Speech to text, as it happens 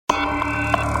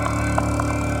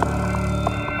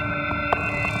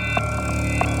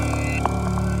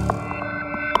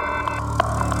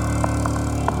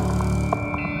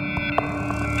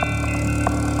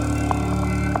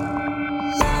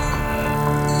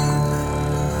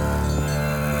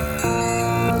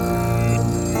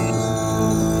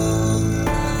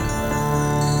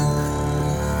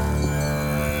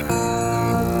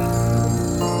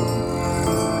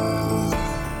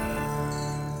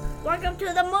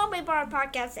Movie Bar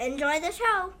Podcast. Enjoy the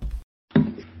show.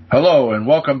 Hello, and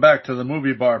welcome back to the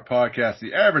Movie Bar Podcast,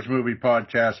 the average movie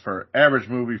podcast for average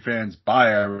movie fans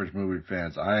by average movie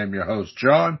fans. I am your host,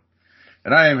 John,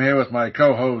 and I am here with my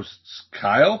co-hosts,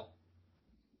 Kyle.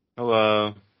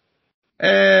 Hello.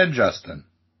 And Justin.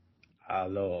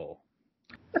 Hello.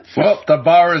 Well, the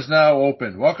bar is now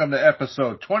open. Welcome to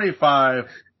episode 25,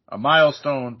 a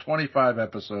milestone 25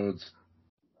 episodes.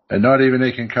 And not even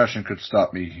a concussion could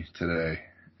stop me today.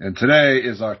 And today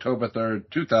is October 3rd,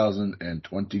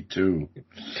 2022.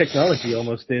 Technology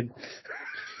almost did.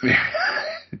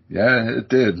 Yeah, it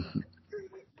did.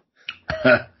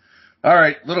 All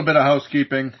right, a little bit of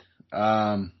housekeeping.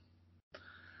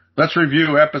 Let's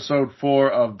review episode 4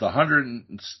 of the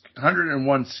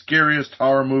 101 scariest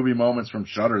horror movie moments from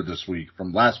Shudder this week.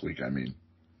 From last week, I mean.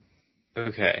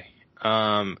 Okay.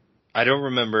 I don't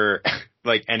remember,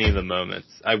 any of the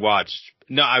moments. I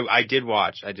did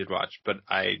watch, but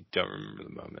I don't remember the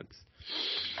moments.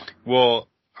 Well,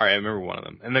 alright, I remember one of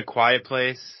them. In The Quiet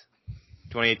Place,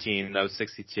 2018, that was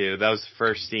 62. That was the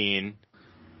first scene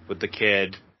with the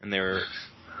kid, and they were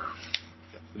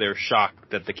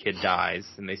shocked that the kid dies,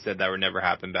 and they said that would never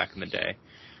happen back in the day.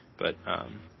 But,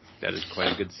 that is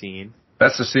quite a good scene.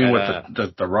 That's the scene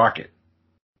with the rocket.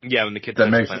 Yeah, when the kid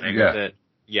starts playing with it.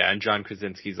 Yeah, and John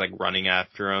Krasinski's running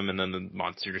after him, and then the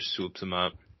monster just swoops him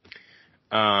up.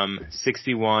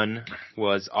 61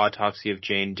 was Autopsy of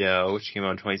Jane Doe, which came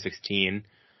out in 2016.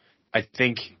 I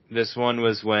think this one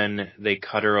was when they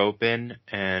cut her open,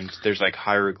 and there's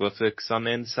hieroglyphics on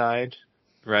the inside,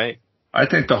 right? I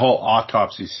think the whole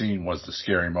autopsy scene was the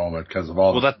scary moment because of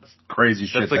all the crazy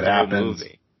shit that happens.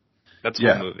 Movie. That's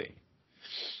the whole movie.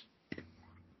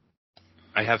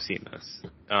 I have seen this.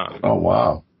 Oh,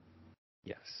 wow.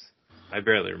 Yes. I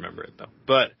barely remember it, though.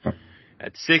 But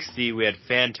at 60, we had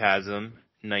Phantasm,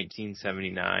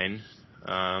 1979.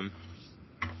 I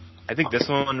think this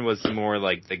one was more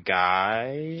like the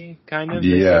guy, kind of.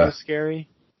 Yeah. Was scary.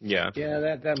 Yeah.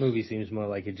 Yeah, that movie seems more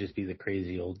like it'd just be the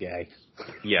crazy old guy.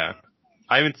 Yeah.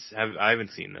 I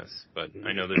haven't seen this, but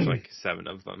I know there's 7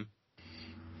 of them.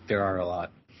 There are a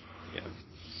lot. Yeah.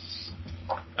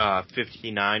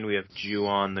 59, we have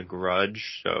Ju-on the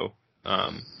Grudge. So,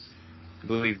 I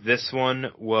believe this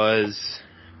one was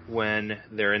when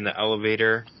they're in the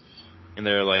elevator and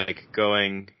they're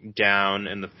going down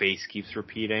and the face keeps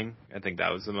repeating. I think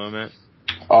that was the moment.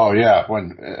 Oh yeah,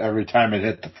 when every time it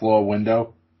hit the floor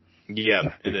window.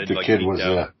 Yeah, the kid was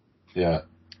yeah.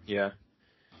 Yeah.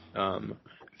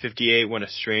 58 when a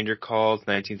stranger calls,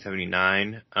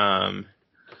 1979. I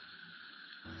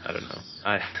don't know.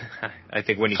 I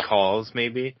think when he calls,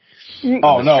 maybe.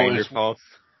 Oh no, calls.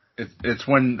 It's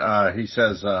when he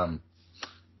says the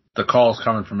call's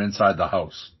coming from inside the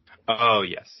house. Oh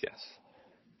yes.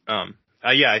 Yeah,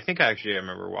 I think I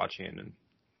remember watching it, and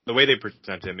the way they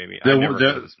presented it, maybe I never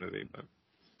heard of this movie, but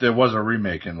there was a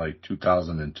remake in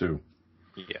 2002.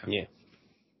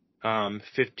 Yeah.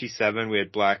 57, we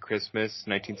had Black Christmas,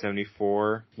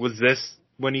 1974. Was this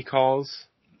when he calls?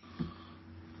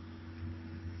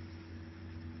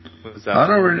 Was that?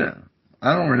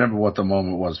 I don't remember what the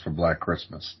moment was for Black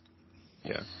Christmas.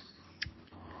 Yeah.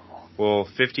 Well,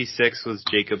 56 was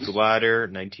Jacob's Ladder,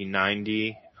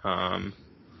 1990. I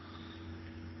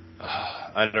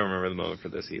don't remember the moment for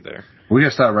this either. We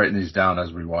gotta start writing these down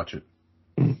as we watch it.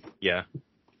 Yeah.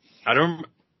 I don't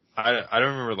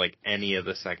remember any of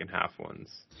the second half ones.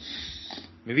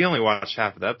 Maybe I only watched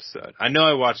half of the episode. I know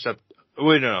I watched up.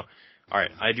 Wait, no. All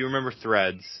right, I do remember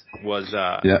Threads was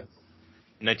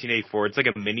 1984. It's a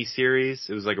mini series.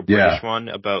 It was a British one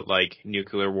about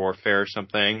nuclear warfare or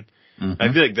something. Mm-hmm.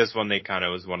 I feel this one they kind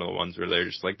of was one of the ones where they're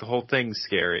just the whole thing's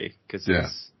scary because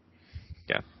it's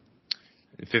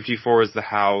 54 was The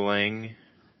Howling.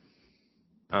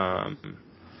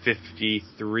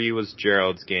 53 was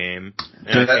Gerald's Game.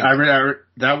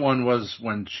 That one was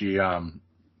when she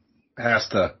has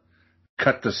to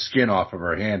cut the skin off of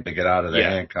her hand to get out of the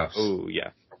handcuffs. Oh yeah.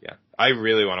 I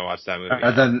really want to watch that movie.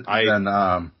 Then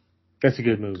that's a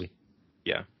good movie.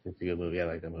 Yeah, it's a good movie. I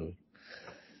like that movie.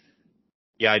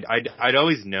 Yeah, I'd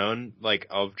always known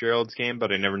of Gerald's Game,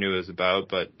 but I never knew what it was about.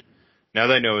 But now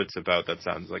that I know what it's about, that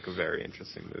sounds like a very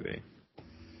interesting movie.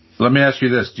 Let me ask you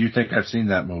this: do you think I've seen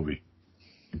that movie?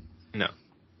 No.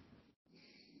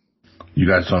 You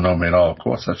guys don't know me at all. Of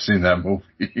course, I've seen that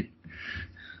movie.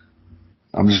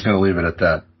 I'm just going to leave it at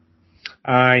that.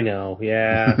 I know.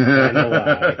 Yeah, I know why.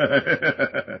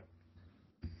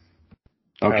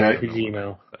 Okay.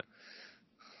 Kojima.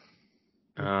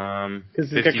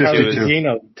 Because it's got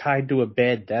Kojima tied to a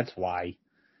bed. That's why.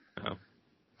 Oh.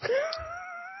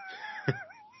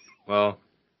 Well,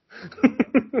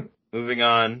 moving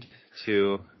on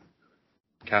to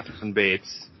Catherine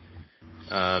Bates,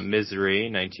 Misery,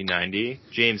 1990.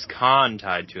 James Caan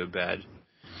tied to a bed.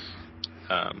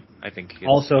 I think.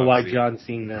 Also, why John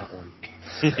seen that one?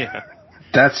 Yeah.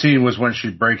 That scene was when she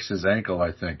breaks his ankle,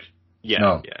 I think. Yeah.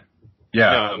 No. Yeah.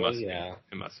 Yeah. No, it must be.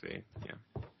 It must be.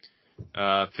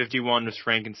 Yeah. 51 was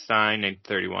Frankenstein, and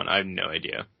 31, I have no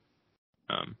idea.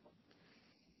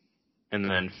 And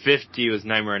then 50 was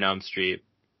Nightmare on Elm Street,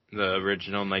 the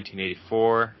original,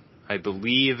 1984. I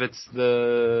believe it's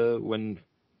the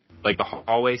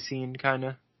hallway scene,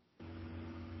 kinda.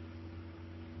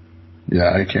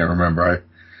 Yeah, I can't remember.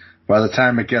 By the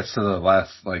time it gets to the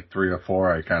last, 3 or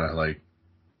 4, I kind of,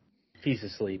 He's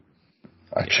asleep.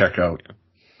 I check out. Yeah.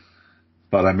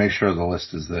 But I make sure the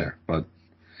list is there. But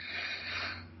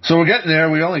so we're getting there.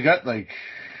 We only got 4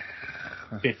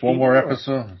 more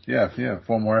episodes. Yeah,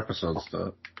 4 more episodes.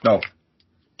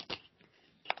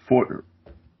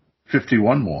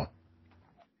 51 more.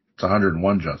 It's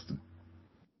 101, Justin.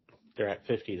 They're at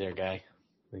 50 there, guy.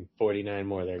 49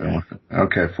 more there, guy.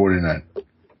 Okay, 49.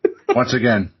 Once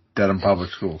again, Dedham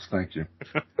Public Schools. Thank you.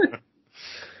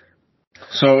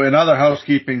 So in other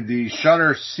housekeeping, the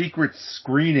Shudder secret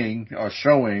screening or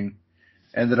showing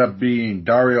ended up being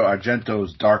Dario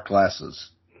Argento's Dark Glasses.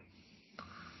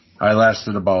 I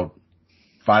lasted about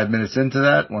 5 minutes into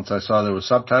that. Once I saw there were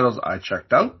subtitles, I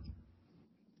checked out.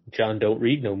 John don't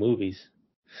read no movies.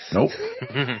 Nope.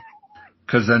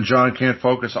 Because then John can't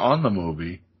focus on the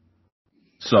movie.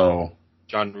 So.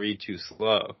 John read too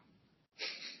slow.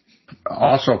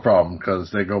 Also a problem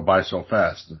because they go by so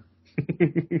fast.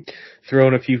 Throw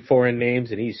in a few foreign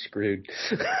names and he's screwed.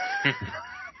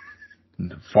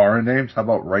 Foreign names? How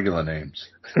about regular names?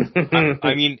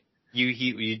 I mean,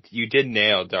 you did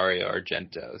nail Dario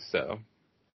Argento, so.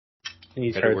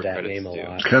 He's heard that name a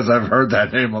lot. Because I've heard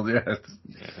that name a lot.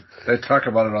 Yeah. They talk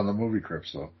about it on the movie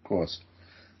Crips, so of course.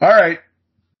 All right.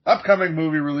 Upcoming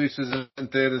movie releases in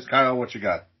theaters. Kyle, what you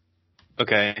got?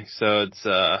 Okay, so it's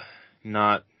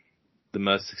not the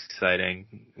most exciting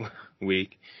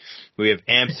week. We have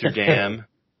Amsterdam,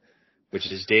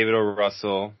 which is David O.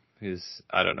 Russell, who's,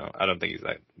 I don't know, I don't think he's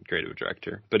that great of a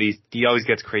director, but he always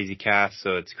gets crazy cast,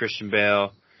 so it's Christian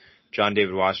Bale, John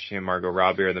David Washington, and Margot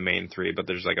Robbie are the main 3, but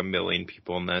there's a million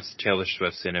people in this. Taylor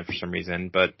Swift's in it for some reason,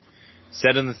 but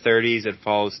set in the 30s, it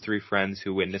follows 3 friends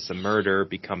who witness a murder,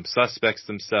 become suspects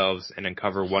themselves, and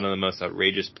uncover one of the most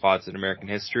outrageous plots in American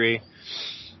history.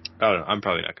 I don't know, I'm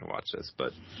probably not going to watch this,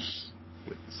 but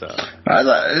it's,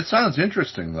 it sounds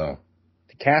interesting, though.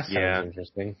 The cast sounds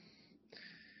interesting.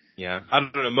 Yeah. I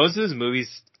don't know. Most of his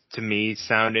movies, to me,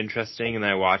 sound interesting, and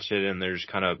I watch it, and they're just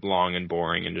kind of long and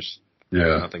boring, and just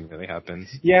nothing really happens.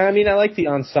 Yeah, I mean, I like the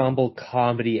ensemble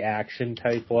comedy action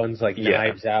type ones, like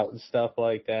Knives Out and stuff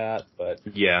like that, but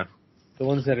the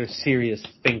ones that are serious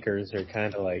thinkers are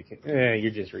kind of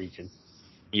you're just reaching.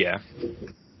 Yeah.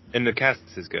 And the cast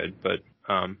is good, but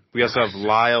we also have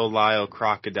Lyle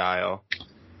Crocodile.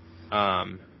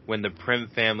 When the Prim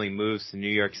family moves to New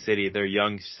York City, their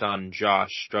young son, Josh,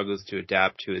 struggles to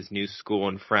adapt to his new school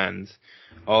and friends.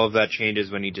 All of that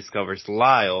changes when he discovers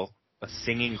Lyle, a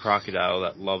singing crocodile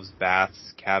that loves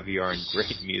baths, caviar, and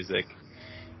great music.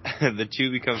 The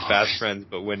two become fast friends,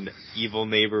 but when evil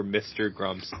neighbor Mr.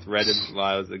 Grumps threatens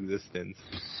Lyle's existence,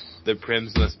 the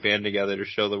Prims must band together to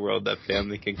show the world that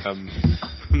family can come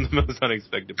from the most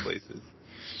unexpected places.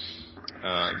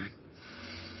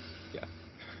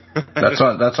 That's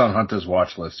on Hunter's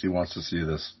watch list. He wants to see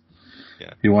this.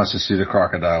 Yeah. He wants to see the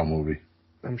crocodile movie.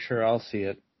 I'm sure I'll see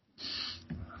it.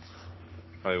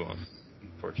 Probably won't,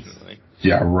 unfortunately.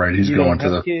 Yeah, right. He's going to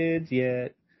the kids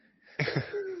yet.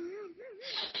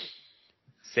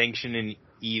 Sanction and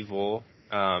Evil.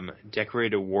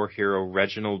 Decorated war hero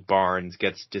Reginald Barnes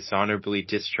gets dishonorably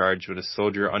discharged when a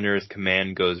soldier under his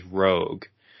command goes rogue.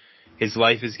 His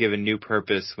life is given new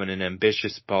purpose when an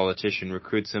ambitious politician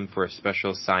recruits him for a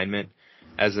special assignment.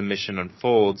 As the mission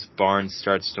unfolds, Barnes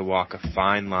starts to walk a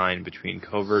fine line between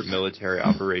covert military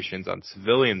operations on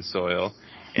civilian soil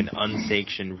and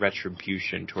unsanctioned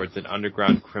retribution towards an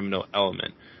underground criminal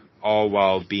element, all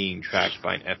while being tracked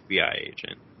by an FBI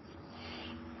agent.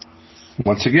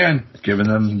 Once again, giving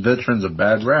them veterans a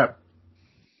bad rap.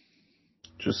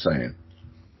 Just saying.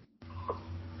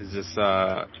 Is this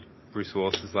Bruce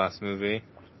Willis's last movie?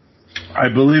 I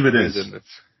believe it is.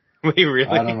 Wait, really?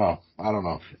 I don't know.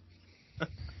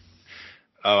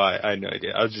 Oh, I had no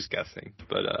idea. I was just guessing,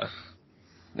 but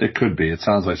it could be. It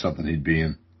sounds like something he'd be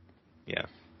in. Yeah.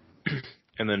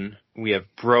 And then we have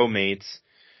Bromates.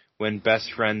 When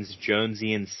best friends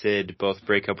Jonesy and Sid both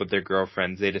break up with their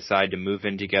girlfriends, they decide to move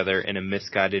in together in a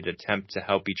misguided attempt to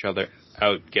help each other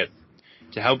out get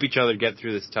to help each other get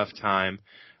through this tough time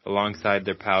alongside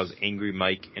their pals Angry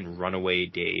Mike and Runaway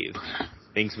Dave.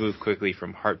 Things move quickly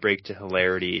from heartbreak to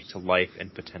hilarity to life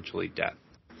and potentially death.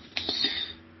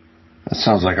 That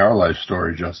sounds like our life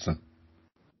story, Justin.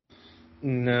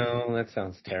 No, that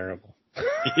sounds terrible.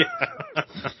 Yeah.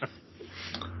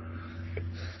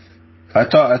 I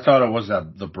thought it was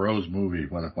the Bros movie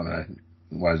when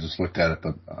I just looked at it,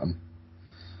 but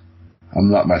I'm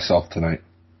not myself tonight.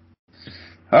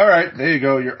 All right, there you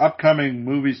go. Your upcoming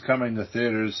movies coming to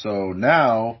theaters. So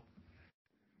now,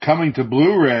 coming to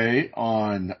Blu-ray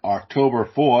on October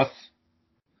 4th,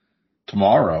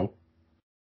 tomorrow,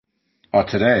 or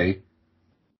today.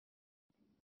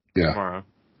 Yeah. Tomorrow.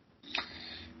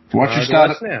 Once you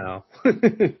start now.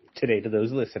 Today to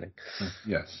those listening.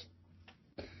 Yes.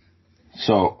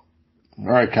 So, all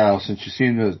right, Kyle, since you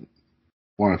seem to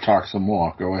want to talk some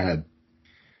more, go ahead.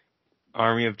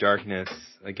 Army of Darkness,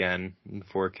 again, in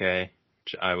 4K,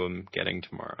 which I am getting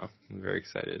tomorrow. I'm very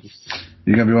excited.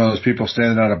 You're going to be one of those people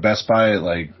standing out of Best Buy at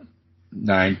like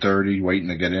 9:30 waiting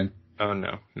to get in? Oh,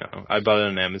 no. I bought it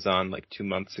on Amazon like 2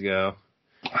 months ago.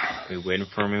 They're waiting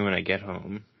for me when I get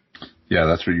home. Yeah,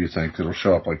 that's what you think. It'll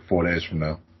show up like 4 days from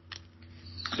now.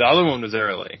 The other one was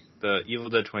early. The Evil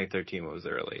Dead 2013 one was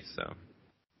early, so.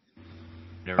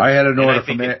 I had an order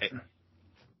from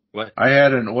What? I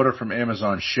had an order from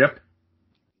Amazon Ship.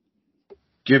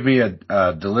 Give me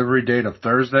a delivery date of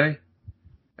Thursday,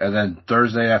 and then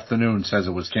Thursday afternoon says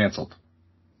it was canceled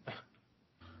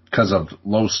because of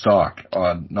low stock,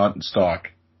 not in stock.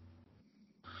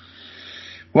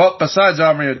 Well, besides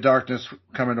Army of Darkness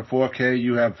coming to 4K,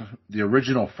 you have the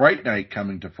original Fright Night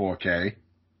coming to 4K.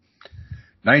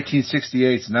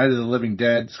 1968's Night of the Living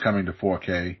Dead is coming to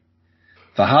 4K.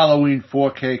 The Halloween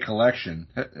 4K collection.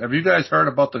 Have you guys heard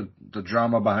about the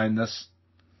drama behind this?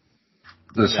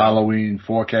 This Halloween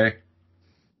 4K?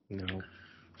 No.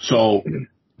 So,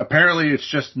 apparently it's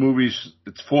just movies,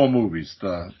 it's 4 movies,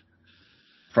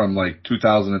 from like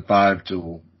 2005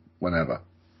 to whenever.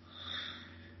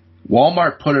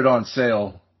 Walmart put it on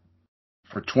sale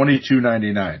for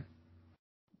 $22.99.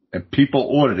 And people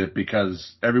ordered it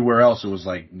because everywhere else it was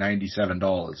like $97.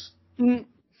 Mm.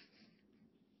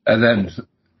 And then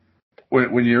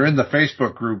when you're in the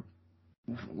Facebook group,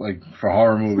 like for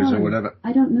horror movies or whatever.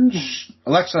 I don't know that. Shh,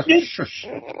 Alexa, shush.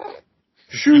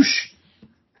 Shush.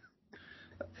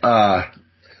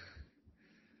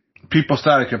 People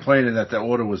started complaining that the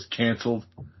order was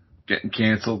getting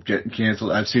canceled.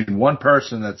 I've seen one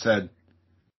person that said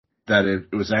that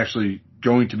it was actually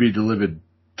going to be delivered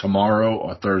tomorrow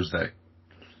or Thursday.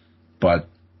 But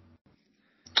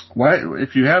why,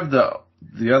 if you have the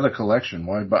other collection,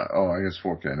 why buy? Oh, I guess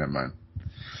 4K, never mind.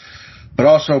 But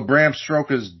also, Bram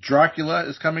Stoker's Dracula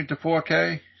is coming to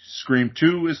 4K. Scream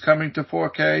 2 is coming to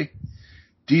 4K.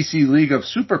 DC League of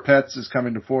Super Pets is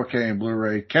coming to 4K and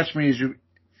Blu-ray. Catch Me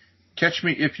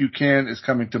If You Can is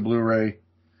coming to Blu-ray.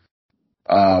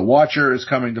 Watcher is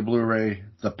coming to Blu-ray.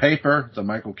 The Paper, the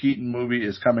Michael Keaton movie,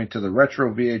 is coming to the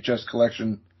Retro VHS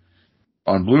collection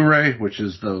on Blu-ray, which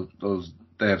is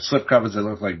they have slipcovers that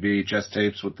look like VHS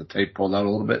tapes with the tape pulled out a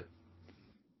little bit.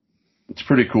 It's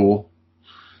pretty cool.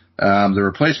 The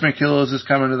Replacement Killers is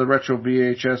coming to the Retro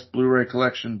VHS Blu-ray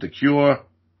collection. The Cure.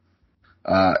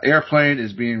 Airplane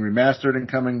is being remastered and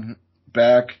coming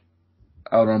back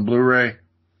out on Blu-ray.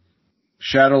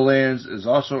 Shadowlands is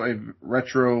also a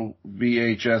Retro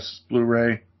VHS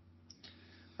Blu-ray.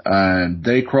 And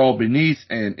They Crawl Beneath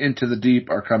and Into the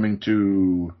Deep are coming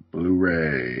to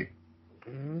Blu-ray.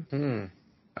 Mm-hmm.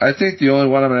 I think the only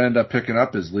one I'm going to end up picking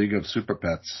up is League of Super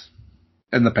Pets.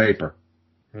 In the Paper.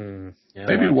 Yeah,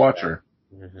 maybe Watcher.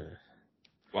 Mm-hmm.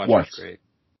 Watcher's great.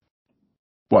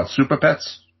 What, Super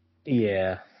Pets?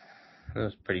 Yeah. That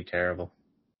was pretty terrible.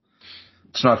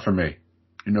 It's not for me.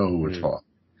 You know who it's for.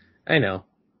 I know.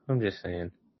 I'm just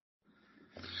saying.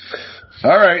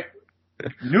 All right.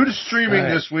 New to streaming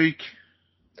this week.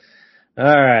 All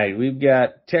right. We've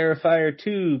got Terrifier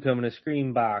 2 coming to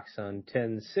Screambox on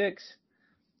 10/6.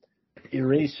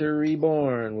 Eraser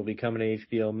Reborn will be coming to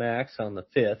HBO Max on the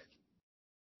 5th.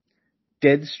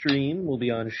 Deadstream will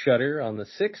be on Shudder on the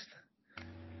 6th.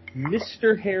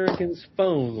 Mr. Harrigan's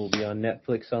Phone will be on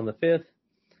Netflix on the 5th.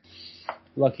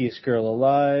 Luckiest Girl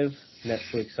Alive,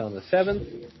 Netflix on the 7th.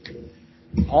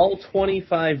 All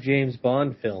 25 James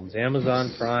Bond films,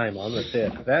 Amazon Prime on the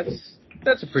 5th.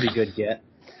 That's a pretty good get.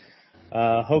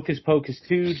 Hocus Pocus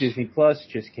 2, Disney Plus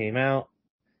just came out.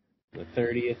 The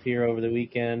 30th here over the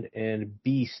weekend. And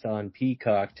Beast on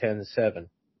Peacock 10/7.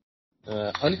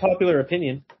 Unpopular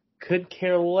opinion. Could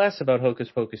care less about Hocus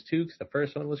Pocus 2 because the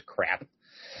first one was crap.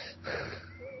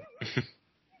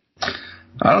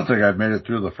 I don't think I've made it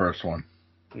through the first one.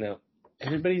 No.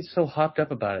 Everybody's so hopped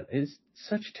up about it. It's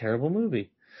such a terrible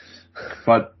movie.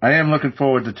 But I am looking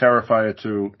forward to Terrifier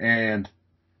 2 and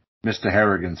Mr.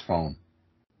 Harrigan's Phone.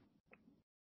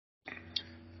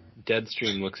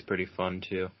 Deadstream looks pretty fun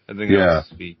too. I think that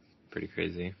would be pretty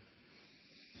crazy.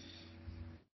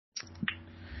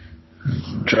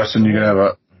 Justin, you gonna have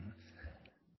a...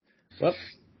 Well,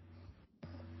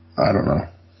 I don't know.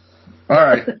 All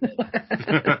right.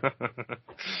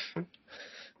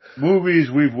 Movies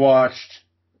we've watched.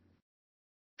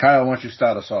 Kyle, why don't you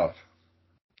start us off?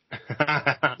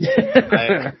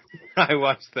 I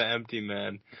watched The Empty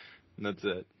Man. And that's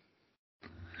it.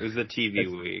 It was a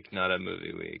TV week, not a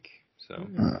movie week. So.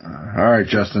 All right,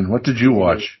 Justin, what did you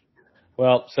watch?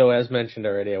 Well, so as mentioned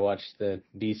already, I watched the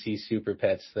DC Super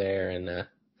Pets there, and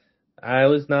I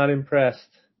was not impressed.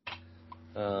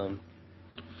 I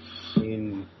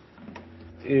mean,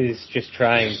 it's just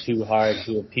trying too hard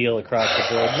to appeal across the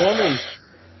board. Normally,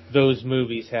 those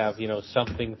movies have,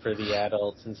 something for the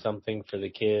adults and something for the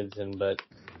kids, but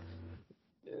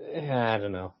I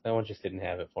don't know. That one just didn't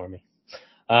have it for me.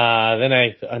 Then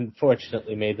I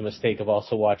unfortunately made the mistake of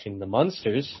also watching The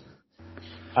Munsters.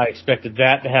 I expected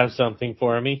that to have something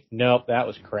for me. Nope, that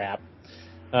was crap.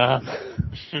 And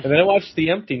then I watched The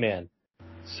Empty Man.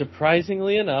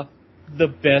 Surprisingly enough, the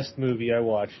best movie I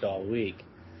watched all week.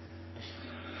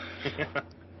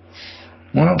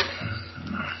 Well,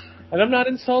 and I'm not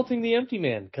insulting The Empty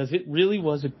Man, because it really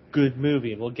was a good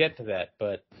movie, and we'll get to that,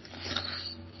 but...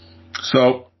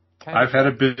 So, I've had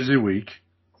a busy week.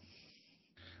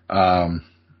 I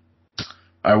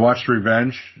watched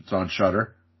Revenge. It's on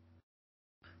Shudder.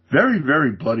 Very,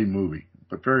 very bloody movie,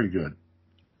 but very good.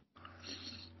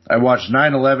 I watched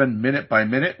 9/11 Minute by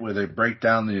Minute, where they break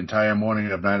down the entire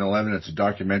morning of 9/11. It's a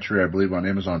documentary, I believe, on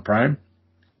Amazon Prime.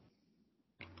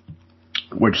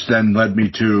 Which then led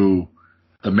me to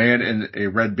The Man in a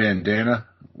Red Bandana,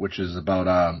 which is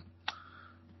about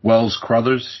Wells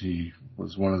Crothers. He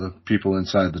was one of the people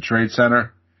inside the Trade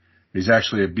Center. He's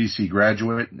actually a BC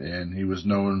graduate, and he was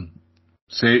known,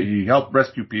 he helped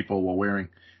rescue people while wearing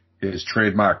his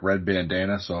trademark red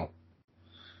bandana. So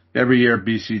every year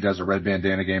BC does a red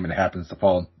bandana game, and it happens to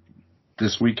fall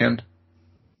this weekend.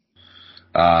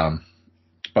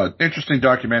 But interesting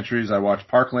documentaries. I watched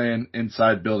Parkland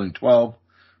Inside Building 12,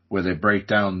 where they break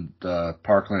down the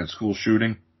Parkland school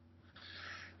shooting.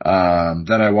 Then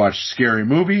I watched Scary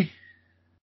Movie,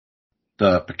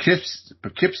 the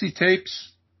Poughkeepsie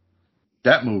Tapes.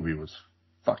 That movie was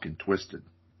fucking twisted.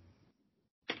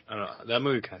 I don't know. That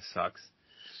movie kind of sucks.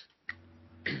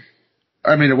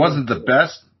 I mean, it wasn't the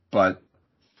best, but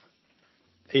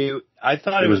I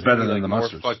thought it was better than like the more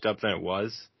Munsters. fucked up than it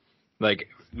was. Like,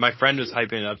 my friend was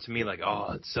hyping it up to me, like,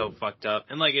 oh, it's so fucked up.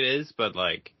 And, like, it is, but,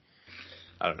 like,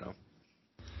 I don't know.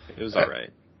 It was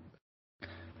alright.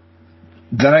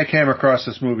 Then I came across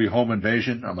this movie, Home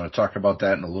Invasion. I'm going to talk about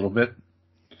that in a little bit.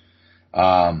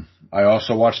 I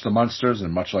also watched The Munsters,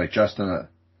 and much like Justin,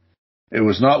 it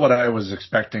was not what I was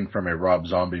expecting from a Rob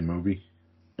Zombie movie,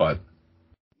 but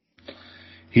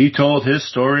he told his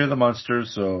story of the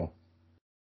Munsters, so...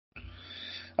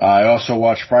 I also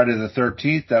watched Friday the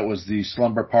 13th. That was the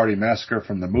Slumber Party Massacre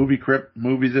from the Movie Crypt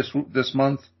movie this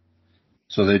month.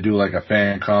 So they do like a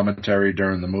fan commentary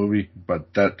during the movie,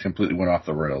 but that completely went off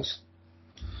the rails.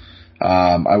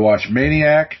 I watched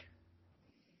Maniac,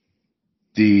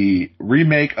 the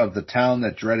remake of The Town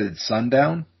That Dreaded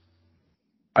Sundown.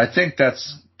 I think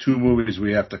that's two movies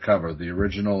we have to cover, the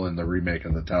original and the remake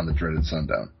of The Town That Dreaded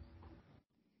Sundown.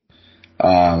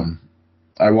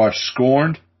 I watched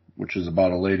Scorned, which is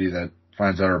about a lady that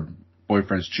finds out her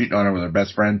boyfriend's cheating on her with her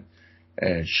best friend,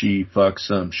 and she fucks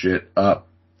some shit up.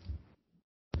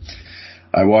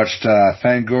 I watched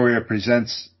Fangoria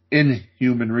Presents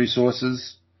Inhuman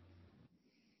Resources.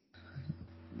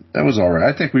 That was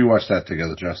alright. I think we watched that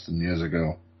together, Justin, years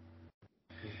ago.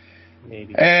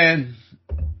 Maybe. And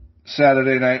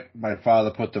Saturday night, my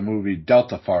father put the movie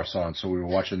Delta Farce on, so we were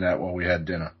watching that while we had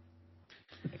dinner.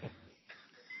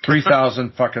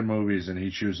 3,000 fucking movies, and he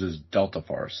chooses Delta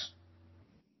Farce.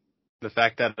 The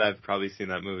fact that I've probably seen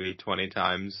that movie 20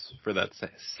 times for that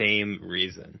same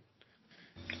reason.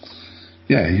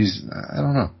 Yeah, I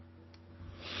don't know.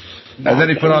 And then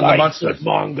he put on the Munsters.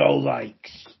 Mongo likes.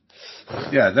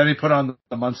 Yeah, then he put on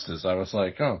the Munsters. I was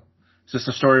like, oh, is this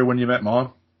the story of when you met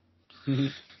Mom?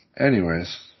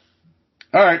 Anyways.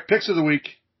 All right, picks of the week.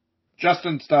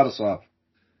 Justin, start us off.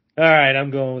 All right, I'm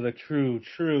going with a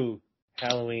true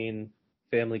Halloween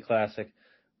family classic.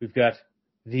 We've got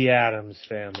The Addams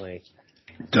Family.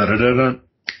 Da-da-da-da.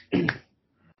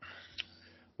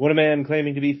 When a man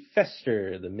claiming to be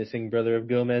Fester, the missing brother of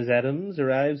Gomez Addams,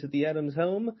 arrives at the Addams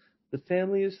home, The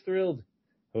family is thrilled.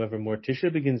 However,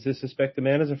 Morticia begins to suspect the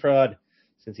man is a fraud,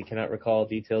 since he cannot recall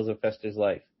details of Fester's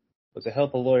life. With the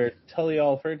help of lawyer Tully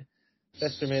Alford,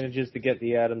 Fester manages to get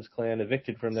the Addams clan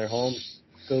evicted from their home.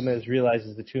 Gomez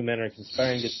realizes the two men are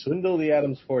conspiring to swindle the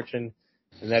Addams fortune,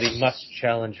 and that he must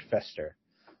challenge Fester.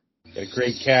 Got a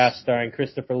great cast starring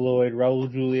Christopher Lloyd,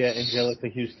 Raul Julia, Angelica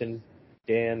Houston,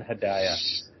 Dan Hedaya.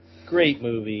 Great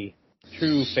movie.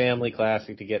 True family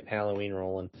classic to get Halloween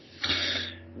rolling.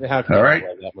 How can I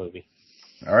love that movie?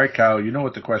 All right, Kyle, you know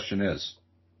what the question is.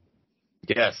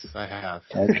 Yes, I have.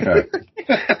 Okay.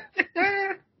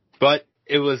 But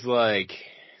it was like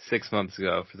 6 months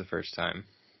ago for the first time.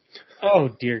 Oh,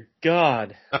 dear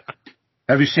God.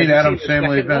 Have you seen Addams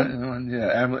Family? Yeah,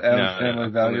 Addams Family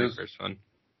Values. The first one.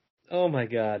 Oh my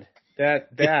God, that's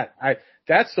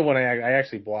the one I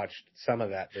actually watched some of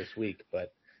that this week,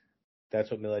 but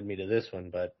that's what led me to this one.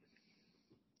 But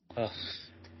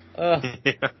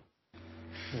Yeah.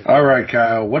 All right,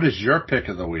 Kyle, what is your pick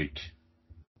of the week?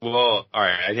 Well, all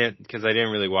right, I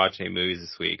didn't really watch any movies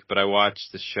this week, but I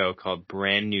watched the show called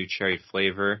Brand New Cherry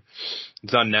Flavor.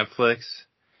 It's on Netflix,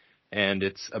 and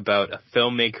it's about a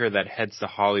filmmaker that heads to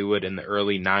Hollywood in the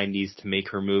early 90s to make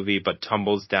her movie, but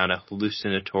tumbles down a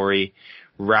hallucinatory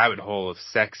rabbit hole of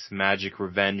sex, magic,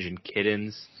 revenge, and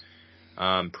kittens.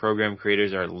 Program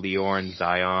creators are Leorn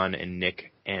Zion and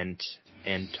Nick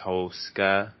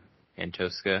Antosca.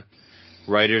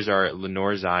 Writers are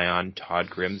Lenore Zion, Todd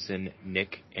Grimson,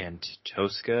 Nick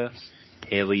Antosca,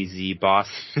 Haley Z.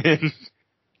 Boston,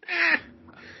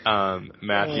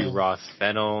 Matthew Ross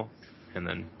Fennell, and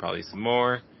then probably some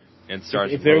more. And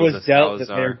stars if there Rosa was doubt Salazar.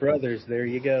 that they're brothers, there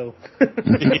you go.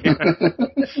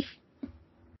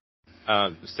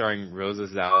 Starring Rosa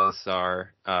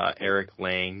Salazar, Eric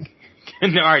Lang.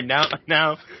 All right, now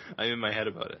I'm in my head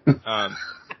about it.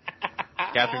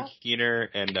 Catherine Keener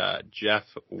and Jeff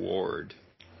Ward.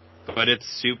 But it's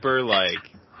super, like,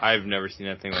 I've never seen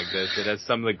anything like this. It has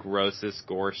some of the grossest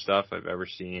gore stuff I've ever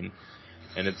seen.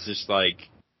 And it's just, like,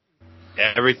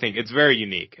 everything. It's very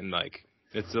unique. And, like,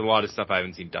 it's a lot of stuff I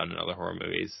haven't seen done in other horror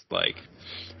movies. Like,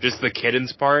 just the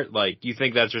kittens part, like, you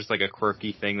think that's just, like, a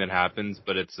quirky thing that happens,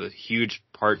 but it's a huge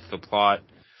part to the plot.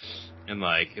 And,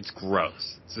 like, it's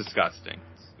gross. It's disgusting.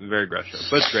 It's a very gross show.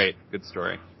 But it's great. Good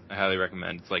story. I highly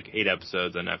recommend. It's like 8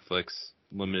 episodes on Netflix,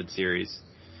 limited series,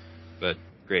 but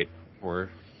great horror,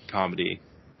 comedy,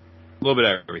 a little bit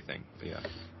of everything. But yeah.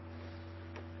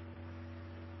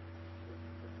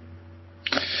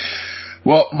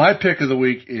 Well, my pick of the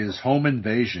week is Home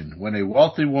Invasion, when a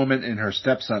wealthy woman and her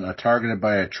stepson are targeted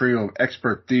by a trio of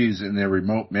expert thieves in their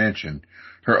remote mansion.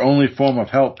 Her only form of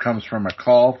help comes from a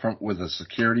call with a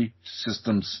security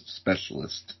systems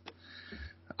specialist.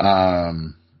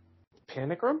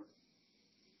 Panic Room?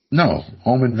 No,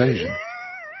 Home Invasion.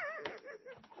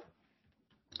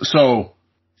 So.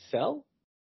 Cell?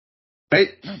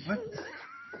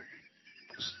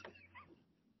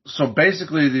 So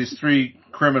basically, these 3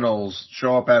 criminals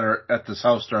show up at this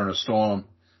house during a storm.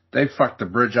 They fucked the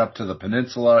bridge up to the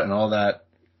peninsula and all that,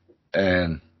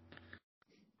 and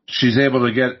she's able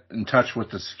to get in touch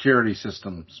with the security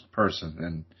systems person,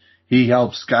 and he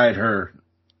helps guide her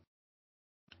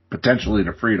potentially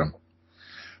to freedom.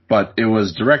 But it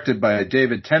was directed by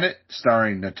David Tennant,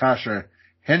 starring Natasha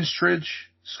Henstridge,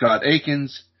 Scott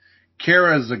Akins,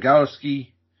 Kara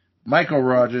Zagowski, Michael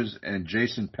Rogers, and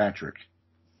Jason Patrick.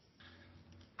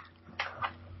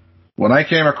 When I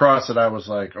came across it, I was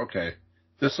like, okay,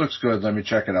 this looks good. Let me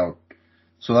check it out.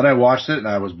 So then I watched it and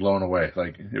I was blown away.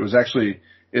 Like,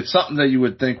 it's something that you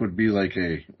would think would be like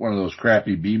one of those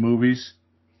crappy B movies.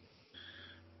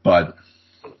 But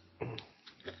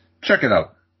check it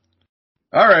out.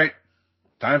 All right.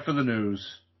 Time for the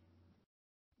news.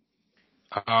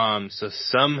 So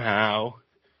somehow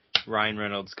Ryan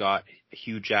Reynolds got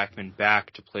Hugh Jackman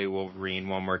back to play Wolverine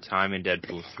one more time in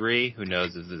Deadpool 3. Who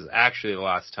knows if this is actually the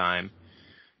last time.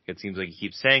 It seems like he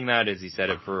keeps saying that, as he said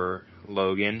it for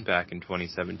Logan back in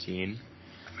 2017.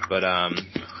 But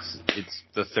it's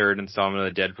the 3rd installment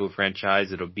of the Deadpool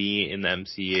franchise. It'll be in the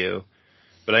MCU.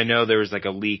 But I know there was like a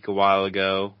leak a while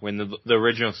ago when the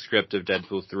original script of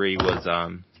Deadpool 3 was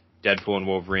Deadpool and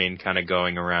Wolverine kind of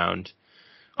going around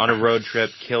on a road trip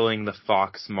killing the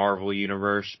Fox Marvel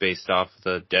Universe based off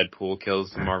the Deadpool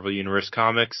Kills the Marvel Universe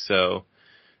comics, so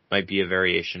might be a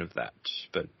variation of that.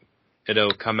 But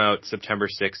it'll come out September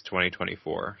 6th,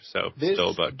 2024, so still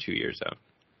about 2 years out.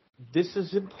 This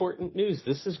is important news.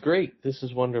 This is great. This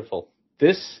is wonderful.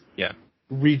 This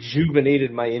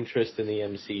rejuvenated my interest in the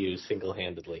MCU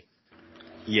single-handedly.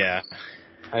 Yeah.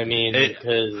 I mean,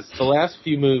 because the last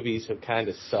few movies have kind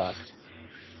of sucked.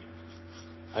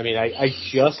 I mean, I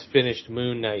just finished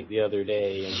Moon Knight the other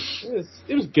day, and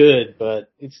it was good,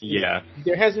 but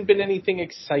there hasn't been anything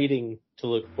exciting to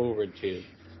look forward to.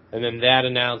 And then that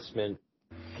announcement,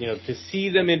 to see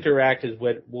them interact as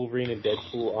Wolverine and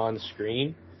Deadpool on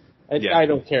screen, I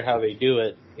don't care how they do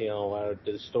it,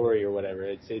 the story or whatever.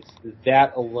 It's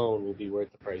that alone will be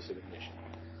worth the price of admission.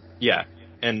 Yeah,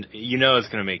 and it's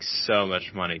going to make so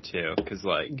much money too, because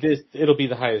it'll be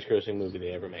the highest grossing movie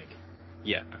they ever make.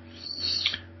 Yeah.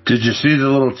 Did you see the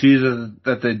little teaser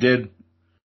that they did?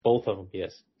 Both of them,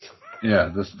 yes. Yeah,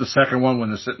 the second one when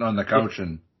they're sitting on the couch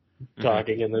and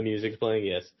talking and the music's playing,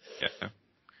 yes. Yeah.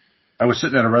 I was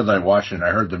sitting at a red light watching and I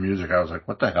heard the music. I was like,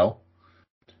 what the hell?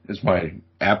 Is my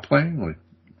app playing?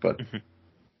 But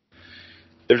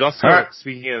there's also,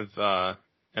 speaking of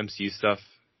MCU stuff,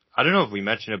 I don't know if we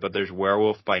mentioned it, but there's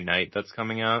Werewolf by Night that's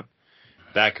coming out.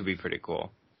 That could be pretty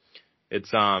cool.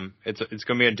 It's going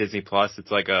to be on Disney Plus.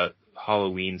 It's like a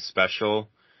Halloween special.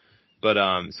 But,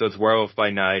 so it's Werewolf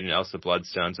by Night and Elsa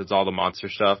Bloodstone, so it's all the monster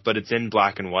stuff, but it's in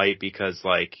black and white because,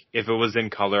 if it was in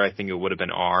color, I think it would have been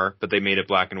R, but they made it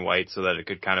black and white so that it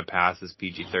could kind of pass as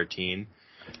PG-13.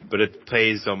 But it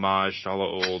pays homage to all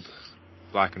the old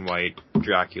black and white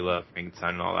Dracula,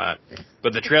 Frankenstein, and all that.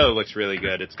 But the trailer looks really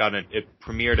good. It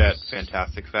premiered at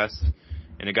Fantastic Fest,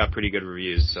 and it got pretty good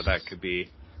reviews, so that could be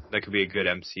a good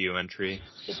MCU entry.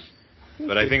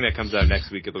 But I think that comes out next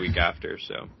week or the week after,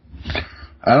 so.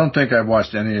 I don't think I've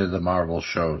watched any of the Marvel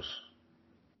shows.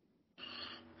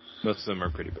 Most of them are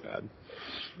pretty bad.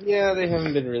 Yeah, they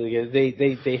haven't been really good.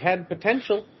 They had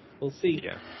potential. We'll see.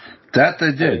 Yeah. That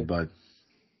they did, but.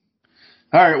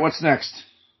 Alright, what's next?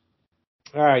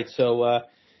 Alright, so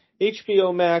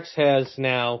HBO Max has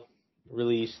now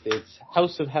released its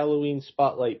House of Halloween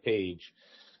Spotlight page.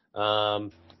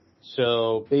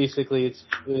 So basically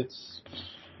it's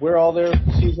where all their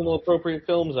seasonal appropriate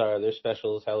films are, their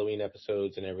specials, Halloween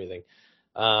episodes, and everything.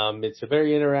 It's a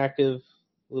very interactive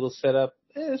little setup.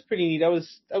 It's pretty neat. I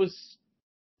was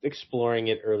exploring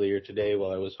it earlier today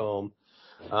while I was home.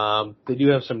 They do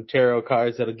have some tarot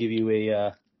cards that'll give you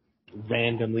a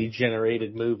randomly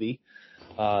generated movie.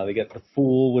 They got The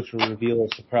Fool, which will reveal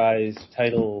a surprise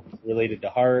title related to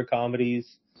horror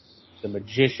comedies. The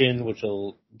Magician, which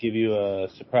will give you a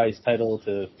surprise title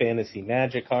to fantasy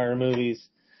magic horror movies.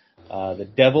 The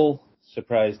Devil,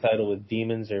 surprise title with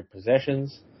demons or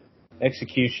possessions.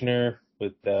 Executioner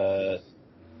with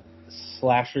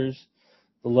slashers.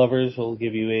 The Lovers will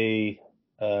give you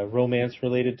a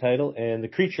romance-related title. And The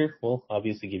Creature will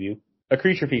obviously give you a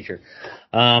creature feature.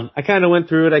 I kind of went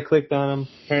through it. I clicked on them.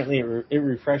 Apparently it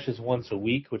refreshes once a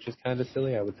week, which is kind of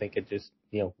silly. I would think it just,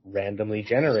 randomly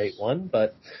generate one.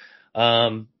 But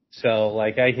so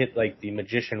I hit the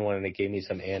Magician one and it gave me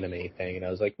some anime thing and I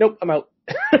was like, nope, I'm out.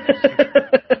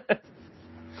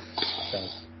 So,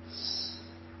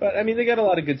 but I mean, they got a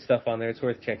lot of good stuff on there. It's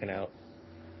worth checking out.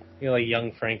 Like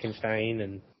Young Frankenstein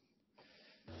and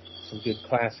some good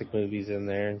classic movies in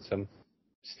there and some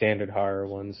standard horror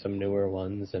ones, some newer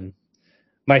ones. And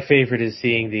my favorite is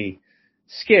seeing the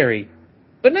scary,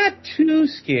 but not too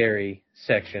scary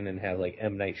section and have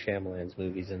M. Night Shyamalan's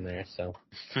movies in there. So.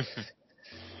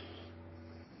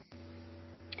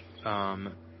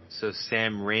 So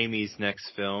Sam Raimi's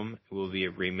next film will be a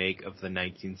remake of the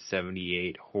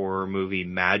 1978 horror movie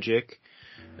Magic.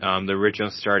 The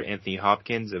original starred Anthony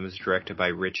Hopkins and was directed by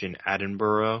Richard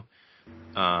Attenborough.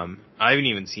 I haven't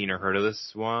even seen or heard of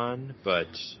this one, but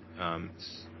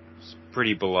it's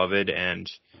pretty beloved,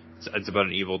 and it's about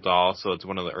an evil doll, so it's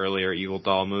one of the earlier evil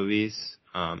doll movies,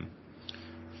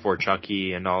 for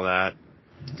Chucky and all that.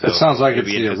 So it sounds like it's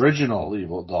the original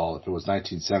evil doll if it was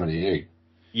 1978.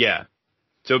 Yeah.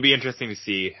 So it'll be interesting to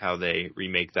see how they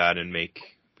remake that and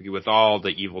with all the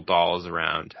evil dolls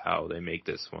around, how they make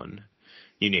this one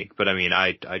unique. But I mean,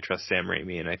 I trust Sam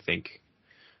Raimi, and I think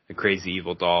the Crazy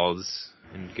Evil Doll's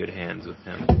in good hands with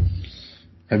him.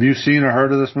 Have you seen or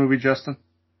heard of this movie, Justin?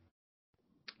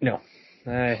 No,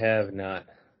 I have not.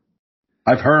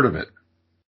 I've heard of it.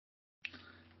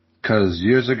 Because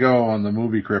years ago on the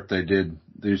Movie Crypt they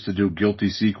used to do Guilty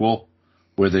Sequel,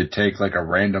 where they'd take a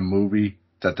random movie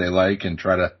that they like and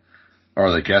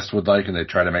or the guest would like, and they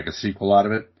try to make a sequel out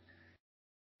of it.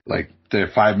 They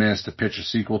have 5 minutes to pitch a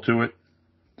sequel to it.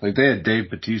 They had Dave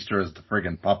Bautista as the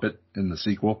friggin' puppet in the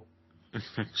sequel.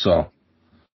 So,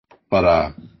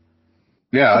 but,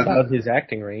 yeah. About his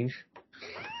acting range.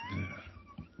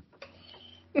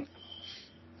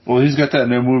 Well, he's got that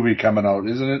new movie coming out,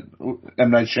 isn't it? M.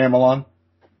 Night Shyamalan?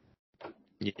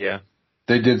 Yeah.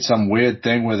 They did some weird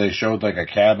thing where they showed a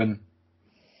cabin.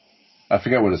 I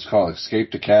forget what it's called.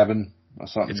 Escape the Cabin or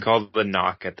something. It's called The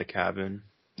Knock at the Cabin.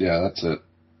 Yeah, that's it.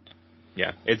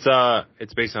 Yeah,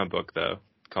 it's based on a book though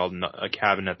called A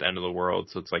Cabin at the End of the World,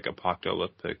 so it's like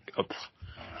apocalyptic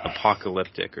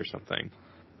or something.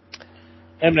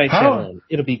 M. Night Shyamalan.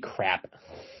 It'll be crap.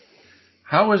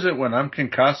 How is it when I'm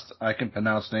concussed, I can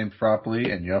pronounce names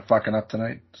properly, and you're fucking up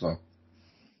tonight? So,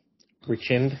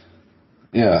 Richard.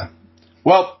 Yeah.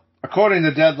 Well, according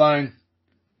to Deadline,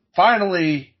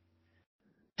 finally,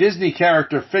 Disney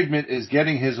character Figment is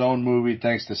getting his own movie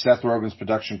thanks to Seth Rogen's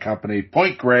production company,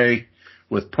 Point Grey,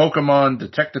 with Pokemon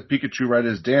Detective Pikachu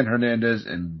writers Dan Hernandez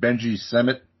and Benji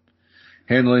Semet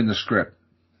handling the script.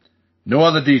 No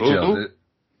other details.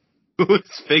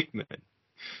 Who's Figment?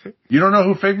 You don't know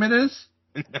who Figment is?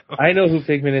 No. I know who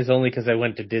Figment is only because I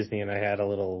went to Disney and I had a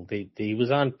little. He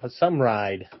was on some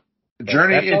ride.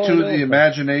 Journey into the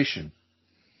Imagination.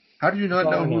 How do you not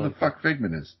know who the fuck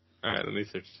Figment is? All right, let me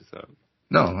search this up.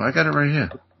 No, I got it right here.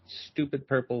 Stupid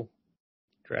purple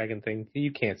dragon thing.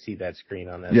 You can't see that screen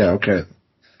on that. Yeah, okay.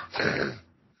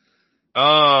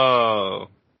 Oh,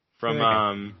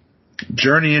 from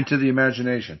Journey into the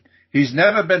Imagination. He's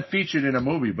never been featured in a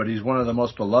movie, but he's one of the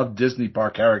most beloved Disney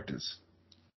park characters.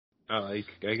 Oh, I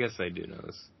guess I do know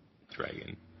this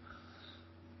dragon.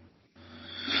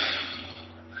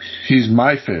 He's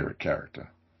my favorite character.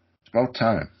 It's about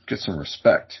time. Get some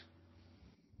respect.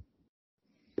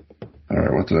 All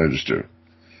right, what did I just do?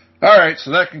 All right,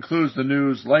 so that concludes the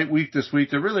news. Light week this week.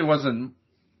 There really wasn't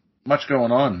much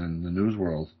going on in the news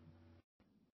world.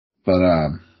 But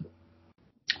a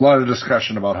lot of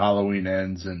discussion about Halloween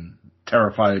Ends and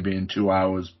Terrifier being 2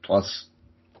 hours plus.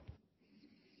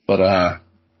 But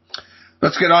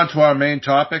let's get on to our main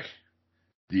topic,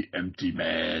 The Empty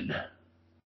Man.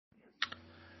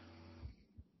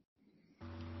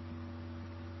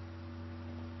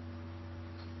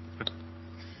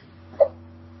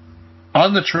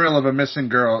 On the trail of a missing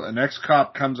girl, an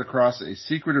ex-cop comes across a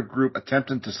secretive group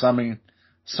attempting to summon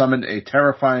a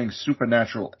terrifying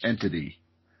supernatural entity.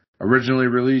 Originally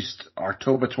released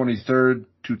October 23rd,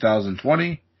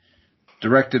 2020.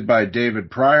 Directed by David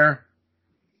Pryor.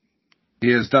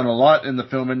 He has done a lot in the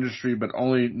film industry, but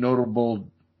only notable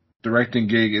directing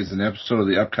gig is an episode of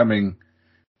the upcoming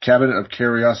Cabinet of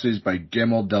Curiosities by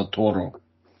Guillermo del Toro.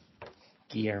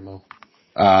 Guillermo.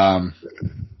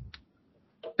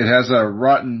 It has a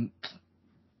Rotten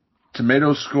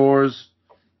Tomatoes scores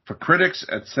for critics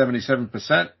at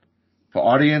 77%, for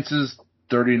audiences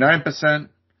 39%.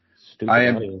 Stupid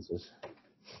audiences.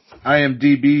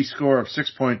 IMDb score of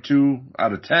 6.2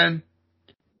 out of 10,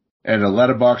 and a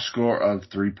Letterboxd score of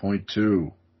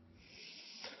 3.2.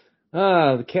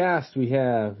 The cast, we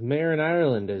have Maren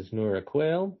Ireland as Nora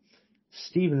Quayle,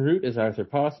 Stephen Root as Arthur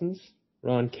Parsons,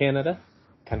 Ron Canada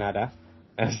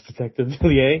as Detective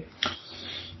Villiers,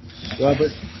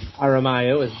 Robert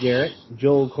Aramayo as Garrett,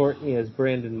 Joel Courtney as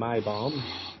Brandon Maibaum,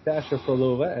 Sasha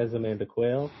Frolova as Amanda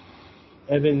Quayle,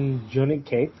 Evan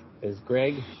Jonigke as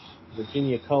Greg,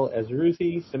 Virginia Cull as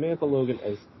Ruthie, Samantha Logan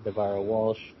as Devara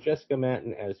Walsh, Jessica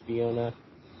Matten as Fiona,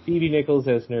 Phoebe Nichols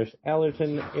as Nurse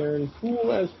Allerton, Aaron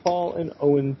Poole as Paul, and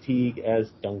Owen Teague as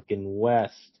Duncan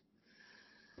West.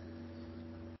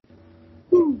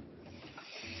 Woo.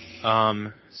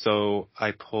 So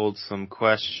I pulled some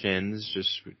questions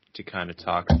just to kind of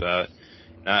talk about.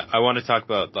 I want to talk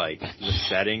about like the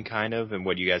setting kind of and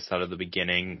what you guys thought of the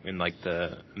beginning and like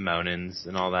the mountains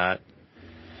and all that.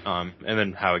 And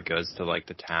then how it goes to like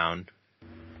the town.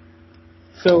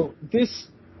 So this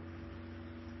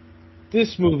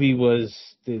movie was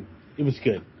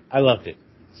good. I loved it,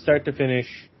 start to finish.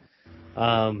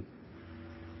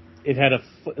 It had a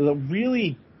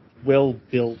really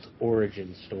well-built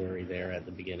origin story there at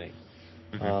the beginning.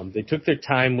 Mm-hmm. They took their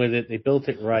time with it. They built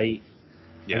it right.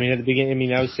 Yeah. I mean, at the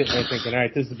beginning, I was sitting there thinking, all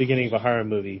right, this is the beginning of a horror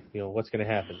movie. You know, what's going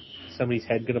to happen? Somebody's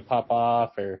head going to pop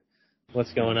off, or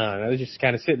what's going on? I was just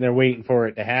kind of sitting there waiting for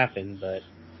it to happen. But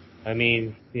I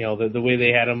mean, you know, the way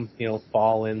they had them, you know,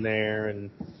 fall in there, and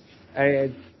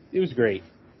it was great.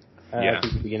 I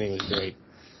think the beginning was great.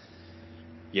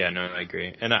 Yeah, no, I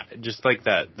agree. And just like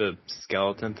that, the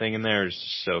skeleton thing in there is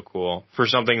just so cool. For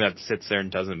something that sits there and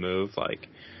doesn't move, like,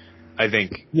 I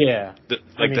think... Yeah.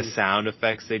 The sound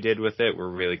effects they did with it were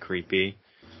really creepy.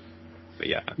 But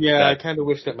yeah. Yeah, I kind of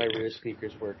wish that my rear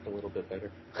speakers worked a little bit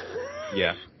better.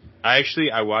 Yeah. I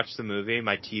watched the movie,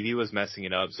 my TV was messing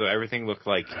it up, so everything looked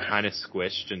like kind of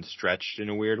squished and stretched in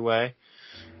a weird way.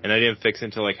 And I didn't fix it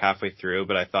until like halfway through,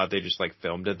 but I thought they just like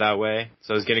filmed it that way.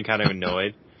 So I was getting kind of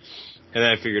annoyed. And then